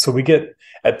this. And so we get,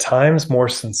 at times, more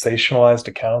sensationalized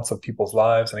accounts of people's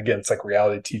lives. And again, it's like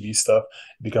reality TV stuff.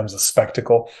 It becomes a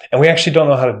spectacle. And we actually don't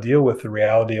know how to deal with the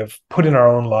reality of putting our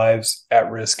own lives at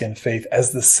risk in faith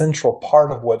as the central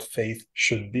part of what faith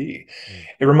should be.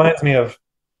 It reminds me of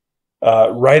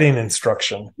writing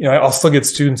instruction. You know, I'll still get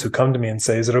students who come to me and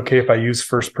say, "Is it okay if I use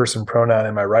first person pronoun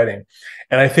in my writing?"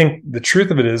 And I think the truth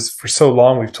of it is, for so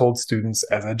long, we've told students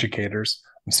as educators,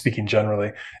 I'm speaking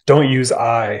generally, don't use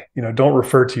I, you know, don't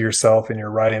refer to yourself in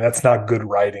your writing. That's not good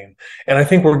writing. And I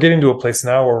think we're getting to a place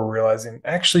now where we're realizing,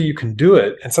 actually, you can do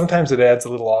it. And sometimes it adds a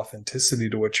little authenticity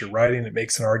to what you're writing. It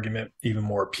makes an argument even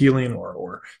more appealing,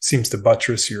 or seems to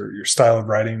buttress your style of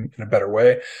writing in a better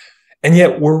way. And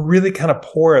yet we're really kind of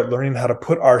poor at learning how to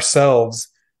put ourselves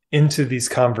into these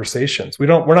conversations. We're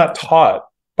not taught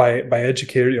by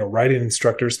educators, you know, writing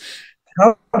instructors,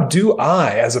 how do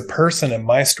I, as a person in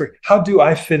my story, how do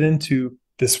I fit into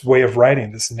this way of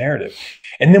writing, this narrative?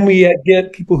 And then we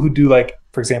get people who do, like,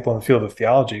 for example, in the field of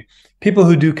theology, people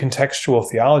who do contextual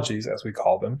theologies, as we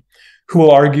call them, who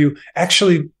will argue,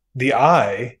 actually, the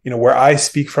I, you know, where I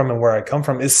speak from and where I come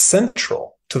from, is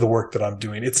central to the work that I'm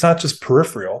doing. It's not just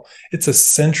peripheral. It's a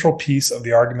central piece of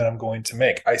the argument I'm going to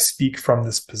make. I speak from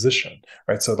this position,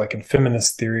 right? So like in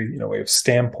feminist theory, you know, way of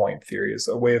standpoint theory is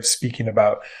a way of speaking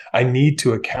about, I need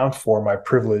to account for my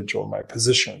privilege or my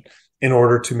position in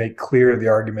order to make clear the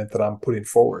argument that I'm putting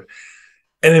forward.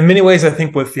 And in many ways, I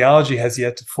think what theology has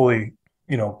yet to fully,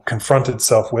 you know, confront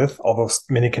itself with, although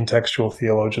many contextual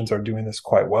theologians are doing this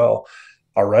quite well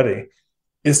already,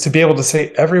 is to be able to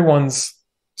say everyone's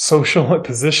social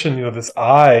position, you know, this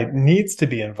I needs to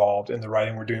be involved in the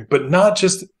writing we're doing, but not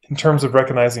just in terms of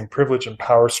recognizing privilege and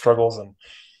power struggles and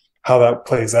how that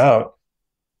plays out.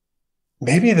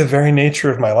 Maybe the very nature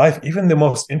of my life, even the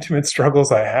most intimate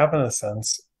struggles I have, in a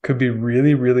sense, could be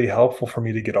really, really helpful for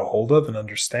me to get a hold of and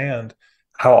understand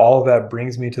how all of that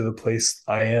brings me to the place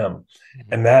I am.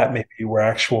 Mm-hmm. And that may be where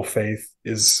actual faith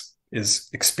is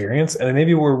experienced, and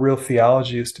maybe where real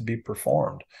theology is to be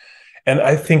performed. And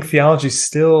I think theology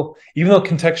still, even though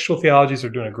contextual theologies are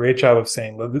doing a great job of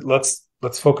saying, let's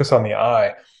focus on the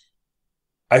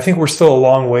I think we're still a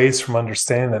long ways from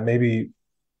understanding that maybe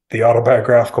the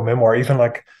autobiographical memoir, even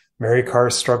like Mary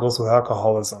Carr's struggles with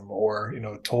alcoholism, or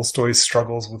Tolstoy's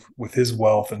struggles with his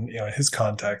wealth and his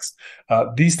context.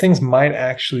 These things might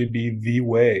actually be the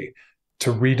way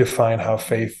to redefine how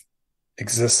faith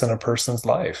exists in a person's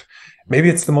life. Maybe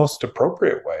it's the most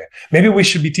appropriate way. Maybe we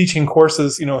should be teaching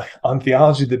courses, on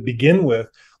theology that begin with,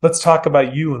 let's talk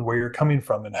about you and where you're coming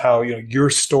from, and how, your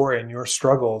story and your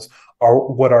struggles are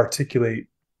what articulate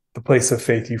the place of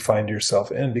faith you find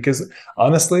yourself in. Because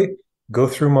honestly, go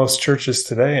through most churches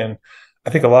today, and I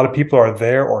think a lot of people are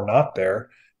there or not there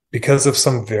because of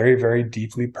some very, very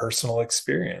deeply personal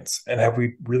experience. And have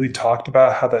we really talked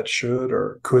about how that should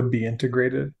or could be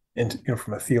integrated into,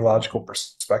 from a theological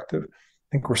perspective? I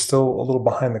think we're still a little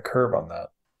behind the curve on that.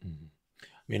 Mhm.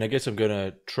 I mean, I guess I'm going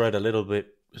to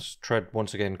tread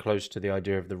once again close to the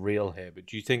idea of the real here. But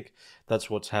do you think that's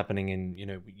what's happening in,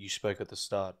 you spoke at the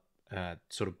start,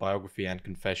 sort of biography and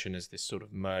confession as this sort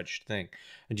of merged thing.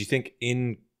 And do you think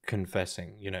in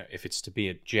confessing, if it's to be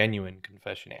a genuine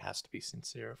confession, it has to be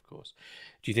sincere, of course.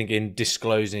 Do you think in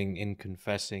disclosing, in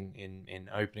confessing, in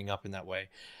opening up in that way,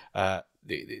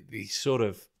 the sort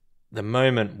of the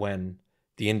moment when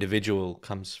the individual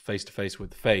comes face to face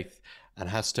with faith and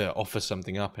has to offer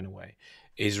something up in a way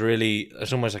is really,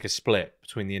 it's almost like a split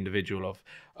between the individual of,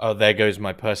 oh, there goes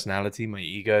my personality, my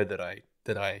ego that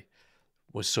I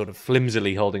was sort of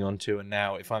flimsily holding on to, and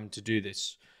now if I'm to do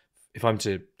this, if I'm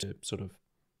to sort of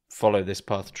follow this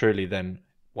path truly, then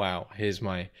wow, here's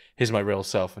my real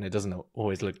self, and it doesn't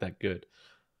always look that good.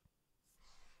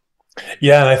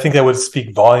 Yeah, and I think that would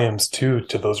speak volumes too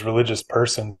to those religious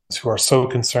persons who are so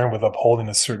concerned with upholding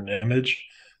a certain image,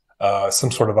 some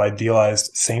sort of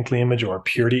idealized saintly image or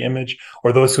purity image,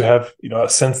 or those who have, a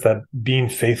sense that being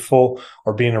faithful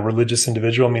or being a religious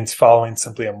individual means following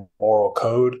simply a moral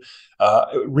code.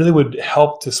 It really would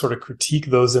help to sort of critique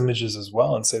those images as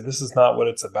well and say, this is not what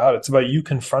it's about. It's about you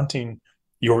confronting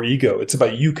your ego. It's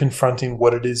about you confronting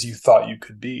what it is you thought you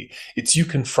could be. It's you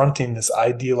confronting this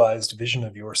idealized vision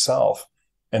of yourself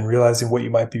and realizing what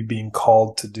you might be being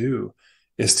called to do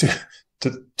is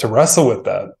to wrestle with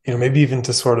that, maybe even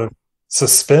to sort of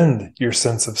suspend your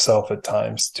sense of self at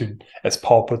times, to, as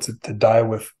Paul puts it, to die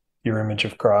with your image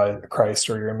of Christ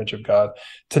or your image of God,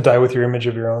 to die with your image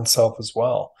of your own self as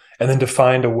well. And then to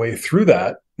find a way through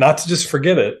that, not to just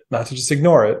forget it, not to just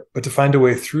ignore it, but to find a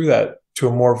way through that to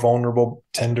a more vulnerable,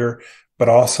 tender, but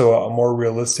also a more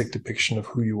realistic depiction of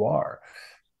who you are.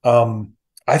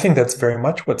 I think that's very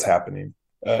much what's happening.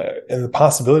 And the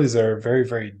possibilities are very,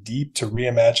 very deep to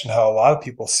reimagine how a lot of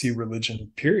people see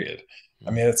religion, period.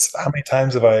 I mean, it's how many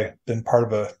times have I been part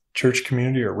of a church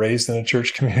community or raised in a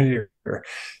church community or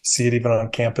see it even on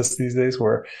campus these days,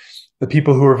 where the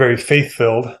people who are very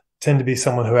faith-filled tend to be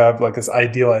someone who have like this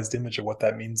idealized image of what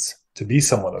that means to be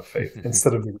someone of faith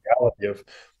instead of the reality of,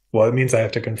 well, it means I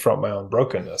have to confront my own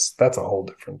brokenness. That's a whole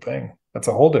different thing. That's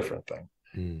a whole different thing.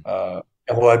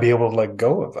 And will I be able to let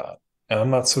go of that? And I'm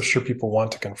not so sure people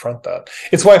want to confront that.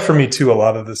 It's why for me too, a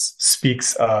lot of this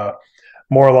speaks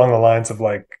more along the lines of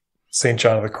like St.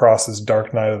 John of the Cross's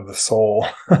dark night of the soul.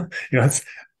 It's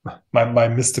my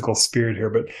mystical spirit here,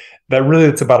 but that really,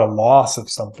 it's about a loss of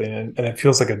something, and it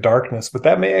feels like a darkness, but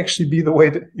that may actually be the way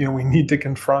that, we need to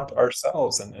confront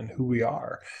ourselves and who we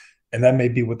are. And that may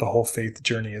be what the whole faith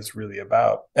journey is really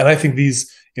about. And I think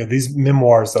these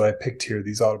memoirs that I picked here,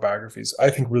 these autobiographies, I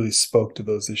think really spoke to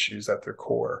those issues at their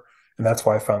core. And that's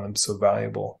why I found them so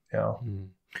valuable.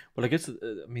 Well, I guess,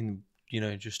 I mean,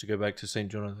 just to go back to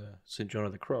St. John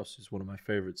of the Cross is one of my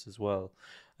favorites as well.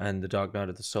 And the dark night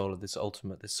of the soul, of this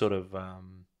ultimate, this sort of,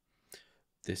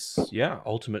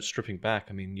 ultimate stripping back.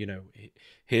 I mean,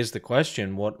 here's the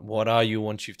question. What are you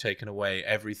once you've taken away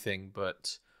everything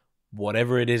but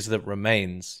whatever it is that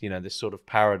remains, this sort of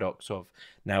paradox of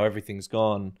now everything's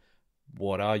gone.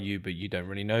 What are you? But you don't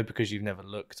really know because you've never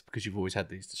looked, because you've always had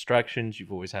these distractions.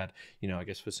 You've always had, I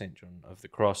guess for St. John of the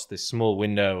Cross, this small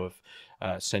window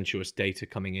of sensuous data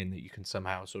coming in that you can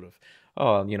somehow sort of,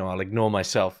 I'll ignore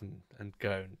myself and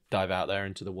go and dive out there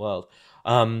into the world.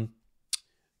 And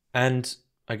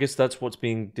I guess that's what's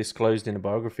being disclosed in a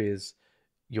biography is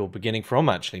you're beginning from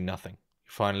actually nothing.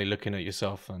 Finally looking at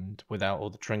yourself and without all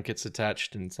the trinkets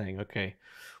attached and saying, okay,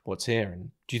 what's here?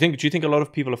 And do you think a lot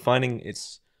of people are finding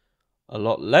it's a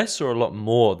lot less or a lot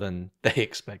more than they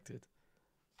expected?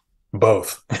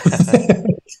 Both.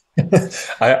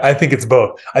 I think it's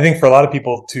both. I think for a lot of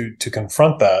people to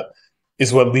confront that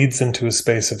is what leads into a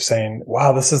space of saying,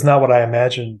 wow, this is not what I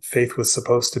imagined faith was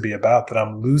supposed to be about, that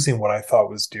I'm losing what I thought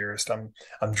was dearest. I'm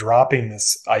dropping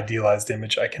this idealized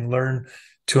image. I can learn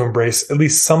to embrace at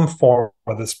least some form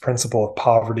of this principle of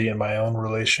poverty in my own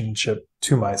relationship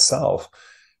to myself.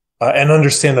 and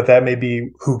understand that that may be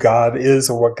who God is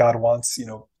or what God wants,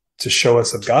 to show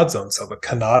us of God's own self, a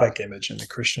kenotic image in the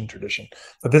Christian tradition.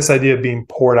 But this idea of being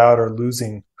poured out or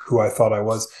losing who I thought I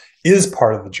was is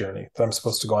part of the journey that I'm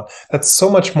supposed to go on. That's so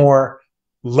much more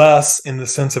less in the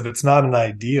sense of it's not an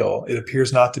ideal. It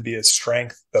appears not to be a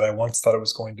strength that I once thought it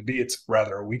was going to be. It's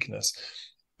rather a weakness.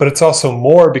 But it's also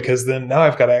more because then now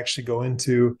I've got to actually go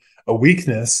into a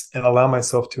weakness and allow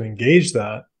myself to engage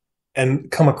that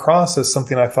and come across as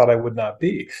something I thought I would not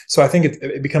be. So I think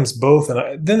it becomes both.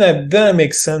 And then it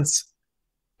makes sense.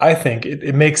 I think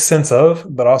it makes sense of,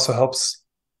 but also helps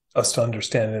us to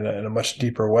understand in a much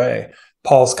deeper way.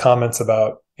 Paul's comments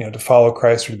about, to follow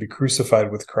Christ or to be crucified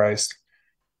with Christ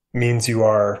means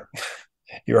you're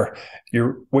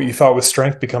what you thought was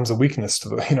strength becomes a weakness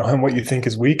to and what you think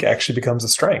is weak actually becomes a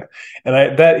strength. And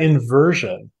that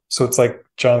inversion, so it's like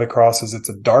John of the Cross it's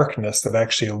a darkness that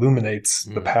actually illuminates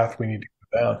the path we need to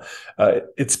go down.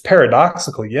 It's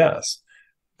paradoxical, yes,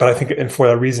 but I think, and for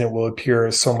that reason, it will appear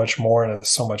as so much more and as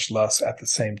so much less at the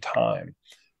same time.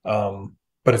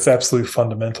 But it's absolutely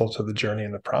fundamental to the journey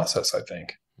and the process, I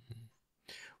think.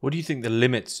 What do you think the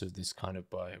limits of this kind of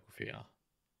biography are?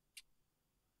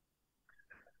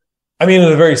 I mean,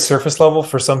 at a very surface level,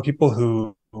 for some people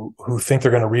who think they're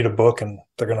going to read a book and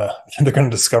they're going to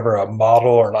discover a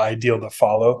model or an ideal to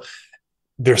follow,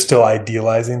 they're still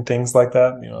idealizing things like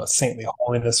that, a saintly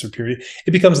holiness or purity.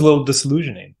 It becomes a little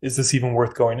disillusioning. Is this even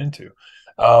worth going into?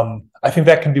 I think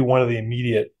that can be one of the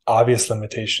immediate, obvious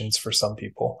limitations for some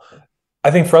people. I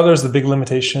think for others, the big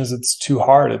limitation is it's too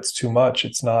hard. It's too much.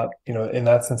 It's not, in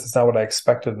that sense, it's not what I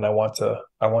expected. And I want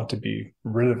to be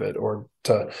rid of it, or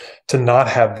to not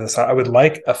have this. I would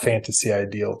like a fantasy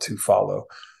ideal to follow.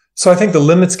 So I think the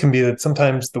limits can be that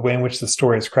sometimes the way in which the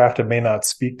story is crafted may not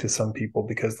speak to some people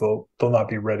because they'll not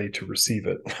be ready to receive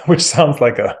it, which sounds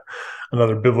like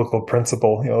another biblical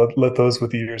principle. Let those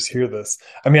with ears hear this.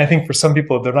 I mean, I think for some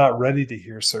people, they're not ready to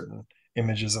hear certain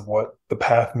images of what the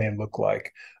path may look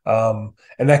like. And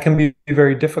that can be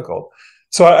very difficult.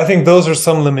 So I think those are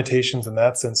some limitations in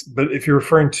that sense. But if you're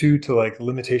referring to like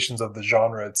limitations of the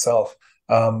genre itself,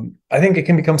 I think it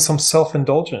can become some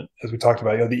self-indulgent, as we talked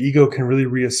about. The ego can really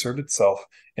reassert itself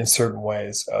in certain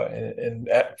ways, and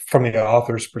from the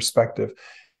author's perspective.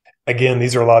 Again,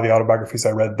 these are a lot of the autobiographies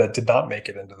I read that did not make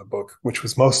it into the book, which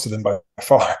was most of them by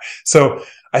far. So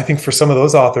I think for some of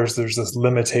those authors, there's this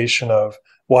limitation of,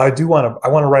 well, I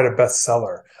want to write a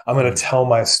bestseller. I'm going to tell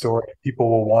my story. People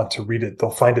will want to read it.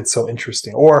 They'll find it so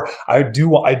interesting. Or I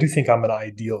do think I'm an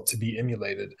ideal to be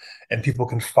emulated, and people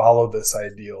can follow this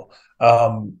ideal.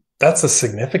 That's a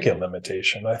significant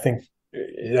limitation. I think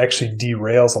it actually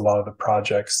derails a lot of the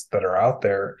projects that are out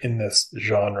there in this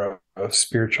genre of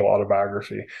spiritual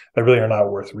autobiography that really are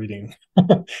not worth reading,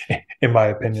 in my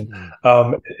opinion.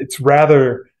 It's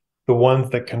rather the ones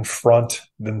that confront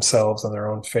themselves and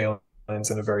their own failings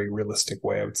in a very realistic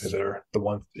way. I would say they're the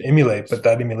ones to emulate, but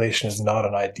that emulation is not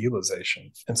an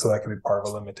idealization. And so that can be part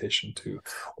of a limitation too.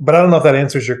 But I don't know if that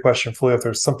answers your question fully, if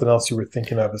there's something else you were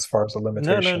thinking of as far as a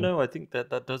limitation. No. I think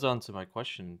that does answer my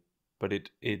question, but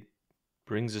it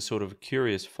brings a sort of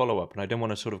curious follow-up. And I don't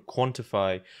want to sort of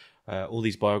quantify all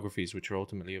these biographies, which are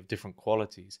ultimately of different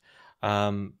qualities.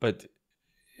 But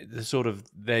the sort of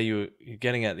there you're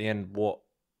getting at the end,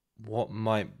 what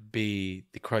might be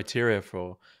the criteria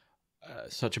for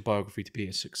such a biography to be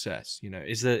a success?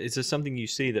 Is there something you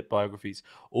see that biographies,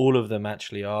 all of them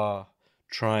actually are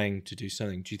trying to do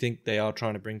something? Do you think they are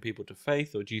trying to bring people to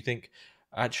faith, or do you think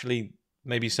actually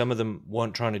maybe some of them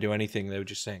weren't trying to do anything? They were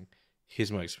just saying,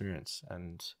 here's my experience.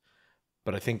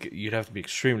 But I think you'd have to be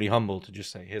extremely humble to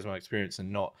just say, here's my experience,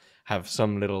 and not have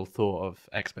some little thought of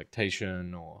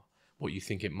expectation or what you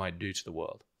think it might do to the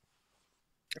world.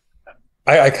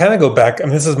 I kind of go back. I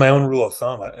mean, this is my own rule of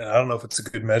thumb, and I don't know if it's a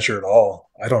good measure at all.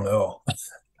 I don't know.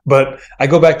 But I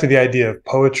go back to the idea of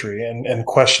poetry and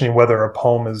questioning whether a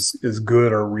poem is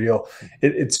good or real.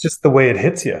 It's just the way it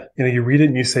hits you. You read it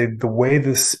and you say, the way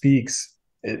this speaks,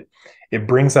 it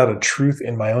brings out a truth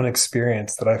in my own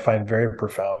experience that I find very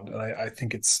profound. And I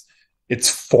think it's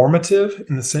formative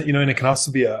in the sense, and it can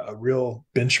also be a real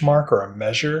benchmark or a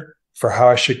measure for how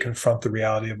I should confront the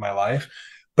reality of my life.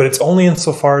 But it's only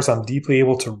insofar as I'm deeply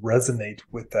able to resonate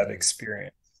with that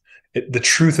experience. The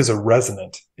truth is a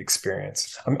resonant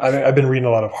experience. I've been reading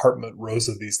a lot of Hartmut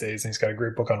Rosa these days, and he's got a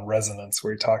great book on resonance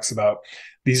where he talks about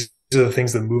these are the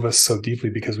things that move us so deeply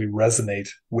because we resonate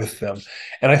with them.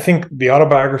 And I think the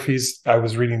autobiographies I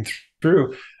was reading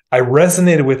through, I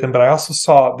resonated with them, but I also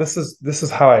saw this is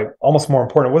how almost more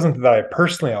important. It wasn't that I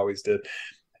personally always did.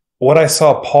 What I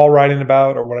saw Paul writing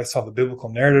about, or what I saw the biblical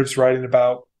narratives writing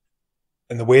about,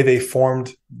 and the way they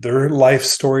formed their life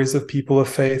stories of people of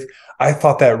faith, I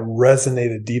thought that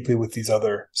resonated deeply with these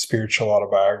other spiritual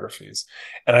autobiographies.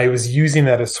 And I was using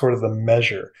that as sort of the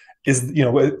measure. Is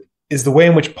the way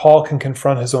in which Paul can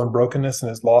confront his own brokenness and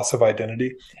his loss of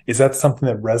identity, is that something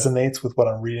that resonates with what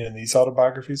I'm reading in these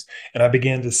autobiographies? And I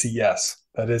began to see, yes,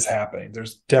 that is happening.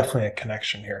 There's definitely a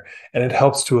connection here. And it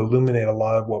helps to illuminate a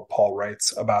lot of what Paul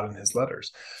writes about in his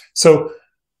letters. So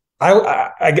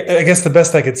I guess the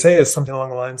best I could say is something along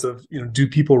the lines of, do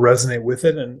people resonate with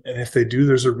it? And if they do,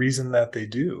 there's a reason that they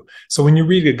do. So when you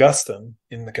read Augustine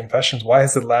in the Confessions, why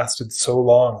has it lasted so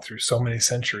long through so many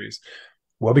centuries?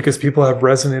 Well, because people have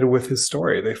resonated with his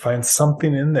story. They find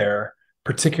something in there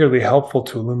particularly helpful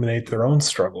to illuminate their own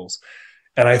struggles.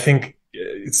 And I think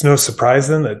it's no surprise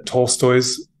then that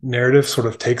Tolstoy's narrative sort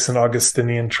of takes an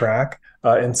Augustinian track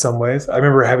in some ways. I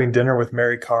remember having dinner with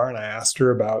Mary Carr, and I asked her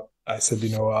about, I said,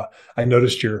 I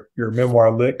noticed your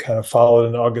memoir lit kind of followed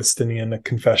an Augustinian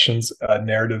Confessions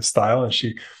narrative style. And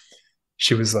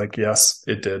she was like, yes,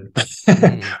 it did.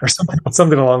 Or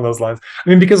something along those lines. I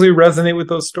mean, because we resonate with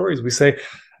those stories. We say,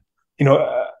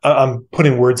 I'm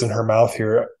putting words in her mouth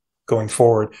here going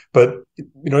forward, but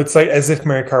it's like as if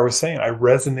Mary Carr was saying, I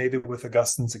resonated with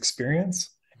Augustine's experience.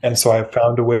 And so I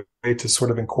found a way to sort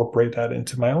of incorporate that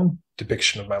into my own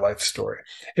depiction of my life story.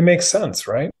 It makes sense,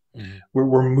 right? Mm-hmm.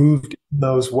 We're moved in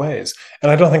those ways. And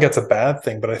I don't think that's a bad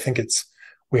thing, but I think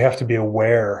we have to be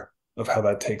aware of how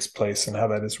that takes place and how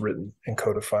that is written and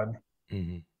codified.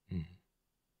 Mm-hmm. Mm-hmm.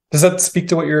 Does that speak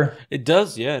to what you're... It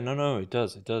does, yeah. No, it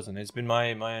does. It does. And it's been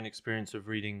my own experience of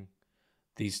reading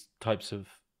these types of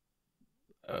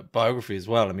biography as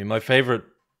well. I mean, my favorite,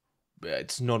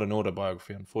 it's not an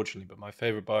autobiography, unfortunately, but my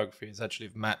favorite biography is actually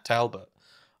of Matt Talbot.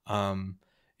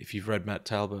 If you've read Matt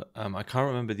Talbot, I can't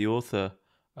remember the author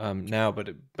now,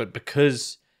 but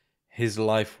because his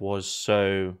life was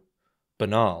so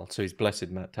banal, so he's blessed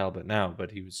Matt Talbot now,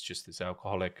 but he was just this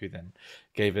alcoholic who then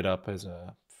gave it up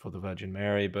for the Virgin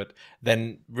Mary. But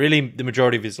then really the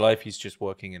majority of his life, he's just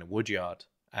working in a woodyard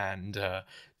and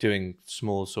doing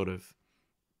small sort of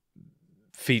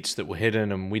feats that were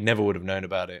hidden, and we never would have known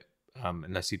about it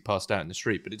unless he'd passed out in the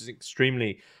street. But it's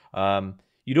extremely,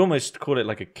 you'd almost call it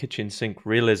like a kitchen sink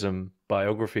realism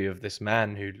biography of this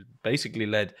man who basically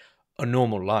led a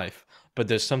normal life. But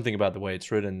there's something about the way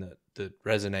it's written that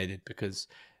resonated, because,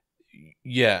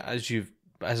 yeah,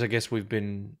 as I guess we've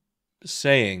been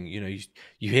saying, you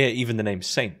hear even the name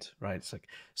Saint, right? It's like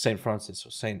Saint Francis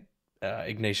or Saint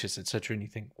Ignatius, etc. And you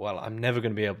think, well, I'm never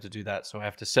going to be able to do that, so I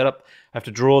have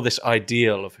to draw this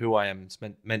ideal of who I am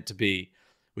meant to be,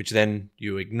 which then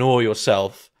you ignore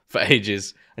yourself for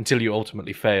ages until you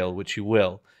ultimately fail, which you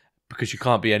will, because you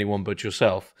can't be anyone but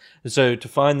yourself. And so to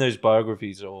find those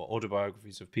biographies or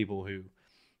autobiographies of people who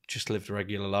just lived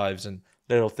regular lives and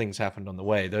little things happened on the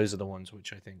way, those are the ones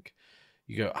which I think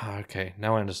you go, okay,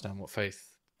 now I understand what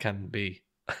faith can be.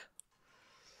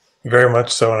 Very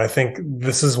much so. And I think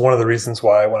this is one of the reasons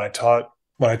why when I taught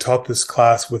this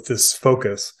class with this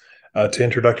focus to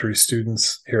introductory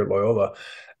students here at Loyola,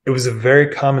 it was a very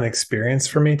common experience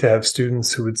for me to have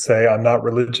students who would say, I'm not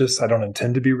religious, I don't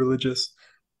intend to be religious.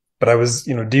 But I was,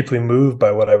 deeply moved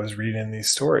by what I was reading in these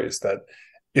stories, that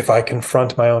if I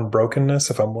confront my own brokenness,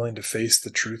 if I'm willing to face the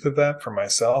truth of that for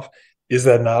myself, is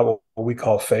that not what we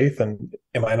call faith? And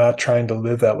am I not trying to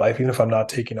live that life, even if I'm not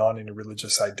taking on any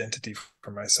religious identity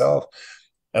for myself?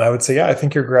 And I would say, yeah, I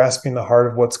think you're grasping the heart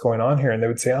of what's going on here. And they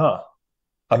would say,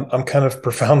 I'm kind of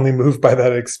profoundly moved by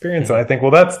that experience. Mm-hmm. And I think,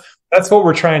 well, that's what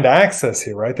we're trying to access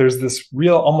here, right? There's this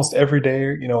real, almost everyday,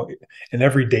 an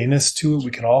everydayness to it.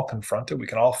 We can all confront it. We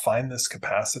can all find this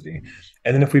capacity.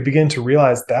 And then if we begin to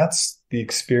realize that's the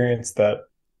experience that,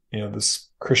 this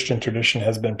Christian tradition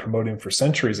has been promoting for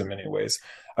centuries in many ways,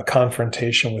 a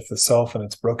confrontation with the self and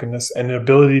its brokenness, and an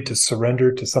ability to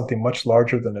surrender to something much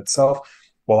larger than itself,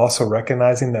 while also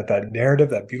recognizing that narrative,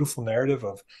 that beautiful narrative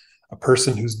of a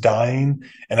person who's dying,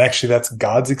 and actually that's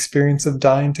God's experience of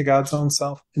dying to God's own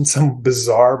self in some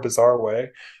bizarre way.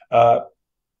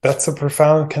 That's a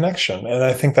profound connection. And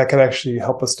I think that could actually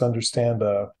help us to understand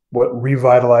what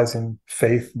revitalizing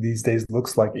faith these days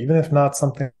looks like, even if not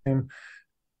something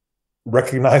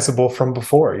recognizable from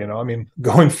before.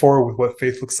 Going forward with what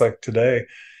faith looks like today,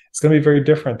 it's going to be very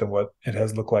different than what it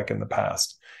has looked like in the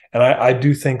past. And I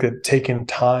do think that taking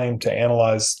time to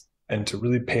analyze and to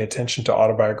really pay attention to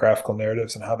autobiographical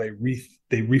narratives and how they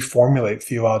reformulate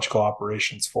theological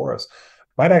operations for us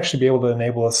might actually be able to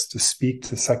enable us to speak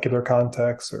to secular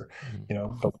contexts, or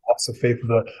the loss of faith,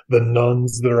 the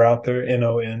nuns that are out there,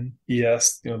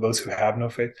 NONES, those who have no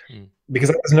faith. Because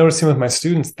I was noticing with my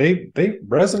students, they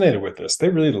resonated with this. They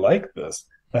really liked this.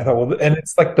 And I thought, well, and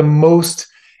it's like the most,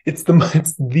 it's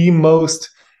the most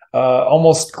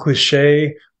almost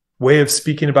cliche way of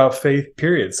speaking about faith,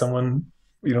 period. Someone,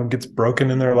 gets broken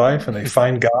in their life and they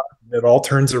find God, and it all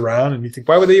turns around, and you think,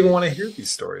 why would they even want to hear these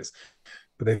stories?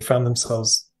 But they found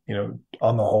themselves,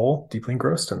 on the whole, deeply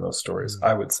engrossed in those stories,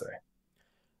 I would say.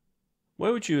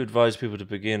 Where would you advise people to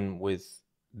begin with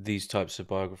these types of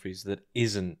biographies that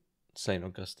isn't St.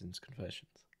 Augustine's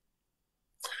Confessions?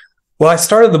 Well, I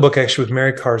started the book actually with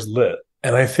Mary Karr's Lit.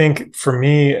 And I think for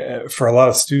me, for a lot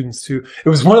of students too, it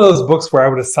was one of those books where I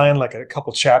would assign like a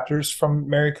couple chapters from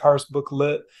Mary Karr's book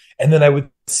Lit. And then I would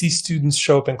see students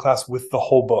show up in class with the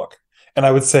whole book. And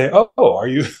I would say, oh, are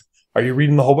you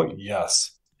reading the whole book?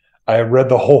 Yes. I read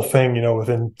the whole thing,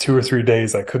 within 2 or 3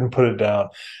 days. I couldn't put it down.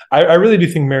 I really do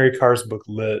think Mary Karr's book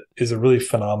Lit is a really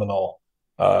phenomenal,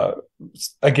 uh,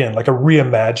 again, like a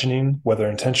reimagining, whether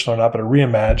intentional or not, but a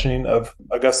reimagining of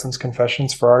Augustine's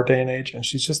Confessions for our day and age. And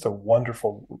she's just a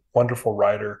wonderful, wonderful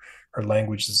writer. Her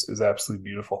language is absolutely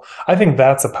beautiful. I think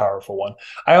that's a powerful one.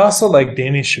 I also like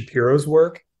Danny Shapiro's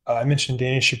work. I mentioned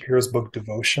Danny Shapiro's book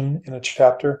Devotion in a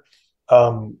chapter.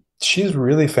 She's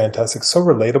really fantastic, so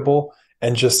relatable,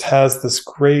 and just has this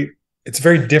great, it's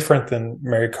very different than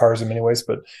Mary Karr's in many ways,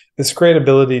 but this great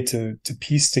ability to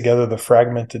piece together the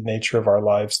fragmented nature of our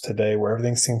lives today, where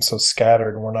everything seems so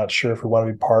scattered and we're not sure if we want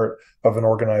to be part of an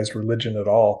organized religion at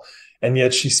all. And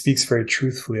yet she speaks very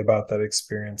truthfully about that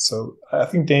experience. So I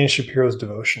think Dana Shapiro's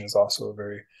Devotion is also a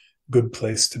very good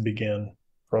place to begin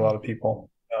for a lot of people.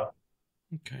 Yeah.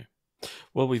 Okay.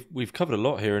 Well, we've covered a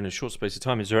lot here in a short space of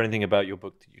time. Is there anything about your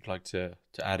book that you'd like to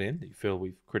add in that you feel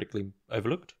we've critically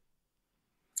overlooked?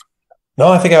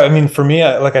 No, I mean, for me,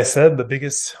 like I said, one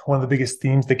of the biggest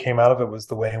themes that came out of it was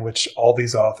the way in which all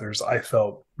these authors, I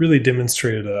felt, really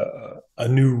demonstrated a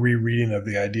new rereading of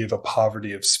the idea of a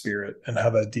poverty of spirit and how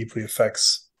that deeply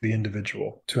affects the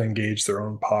individual to engage their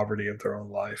own poverty of their own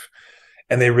life.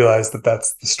 And they realized that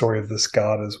that's the story of this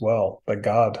God as well. That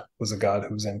God was a God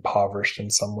who was impoverished in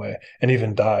some way and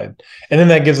even died. And then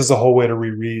that gives us a whole way to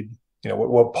reread,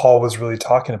 what Paul was really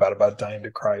talking about dying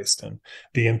to Christ and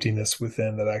the emptiness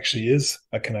within that actually is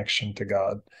a connection to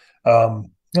God.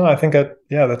 No, I think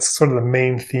that's sort of the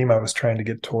main theme I was trying to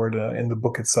get toward in the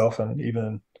book itself, and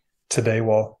even today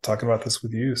while talking about this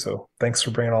with you. So thanks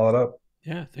for bringing all that up.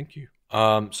 Yeah, thank you.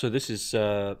 So this is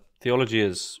Theology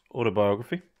as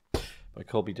Autobiography by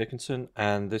Colby Dickinson,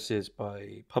 and this is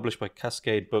published by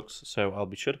Cascade Books. So I'll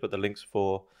be sure to put the links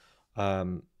for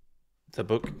the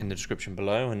book in the description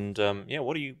below. And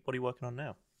what are you working on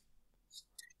now?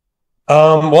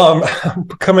 Well, I'm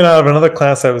coming out of another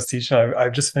class I was teaching.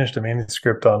 I've just finished a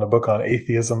manuscript on a book on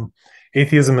atheism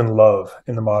and love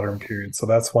in the modern period. So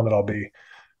that's one that I'll be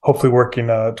hopefully working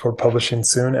toward publishing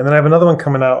soon. And then I have another one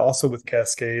coming out also with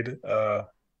Cascade.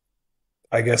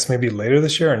 I guess maybe later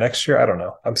this year or next year. I don't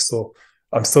know. I'm still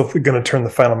going to turn the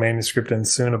final manuscript in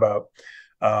soon. About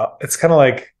it's kind of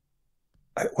like,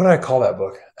 what do I call that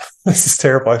book? This is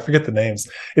terrible. I forget the names.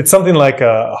 It's something like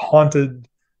a haunted.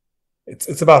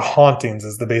 It's about hauntings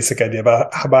is the basic idea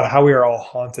about how we are all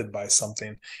haunted by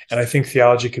something. And I think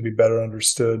theology could be better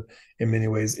understood in many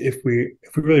ways if we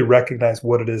really recognize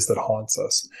what it is that haunts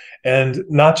us, and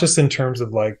not just in terms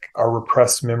of like our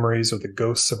repressed memories or the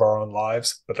ghosts of our own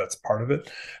lives, but that's part of it,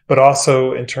 but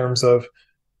also in terms of,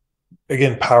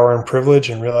 again, power and privilege,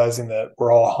 and realizing that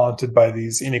we're all haunted by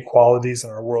these inequalities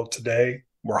in our world today.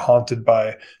 We're haunted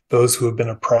by those who have been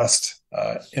oppressed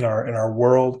in our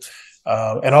world.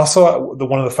 And also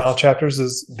one of the final chapters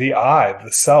is the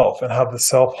self, and how the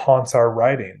self haunts our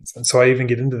writings. And so I even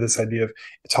get into this idea of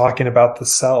talking about the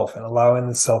self and allowing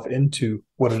the self into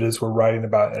what it is we're writing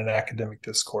about in an academic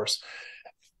discourse.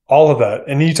 All of that.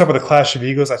 And you talk about the clash of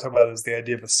egos. I talk about it as the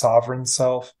idea of the sovereign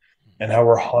self and how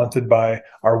we're haunted by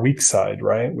our weak side,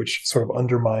 right? Which sort of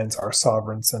undermines our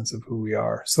sovereign sense of who we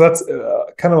are. So that's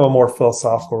kind of a more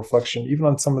philosophical reflection, even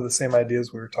on some of the same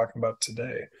ideas we were talking about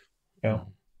today. Yeah.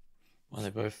 Well,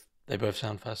 they both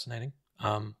sound fascinating.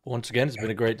 Once again, it's been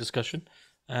a great discussion.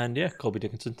 And yeah, Colby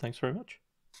Dickinson, thanks very much.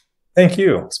 Thank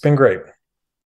you. It's been great.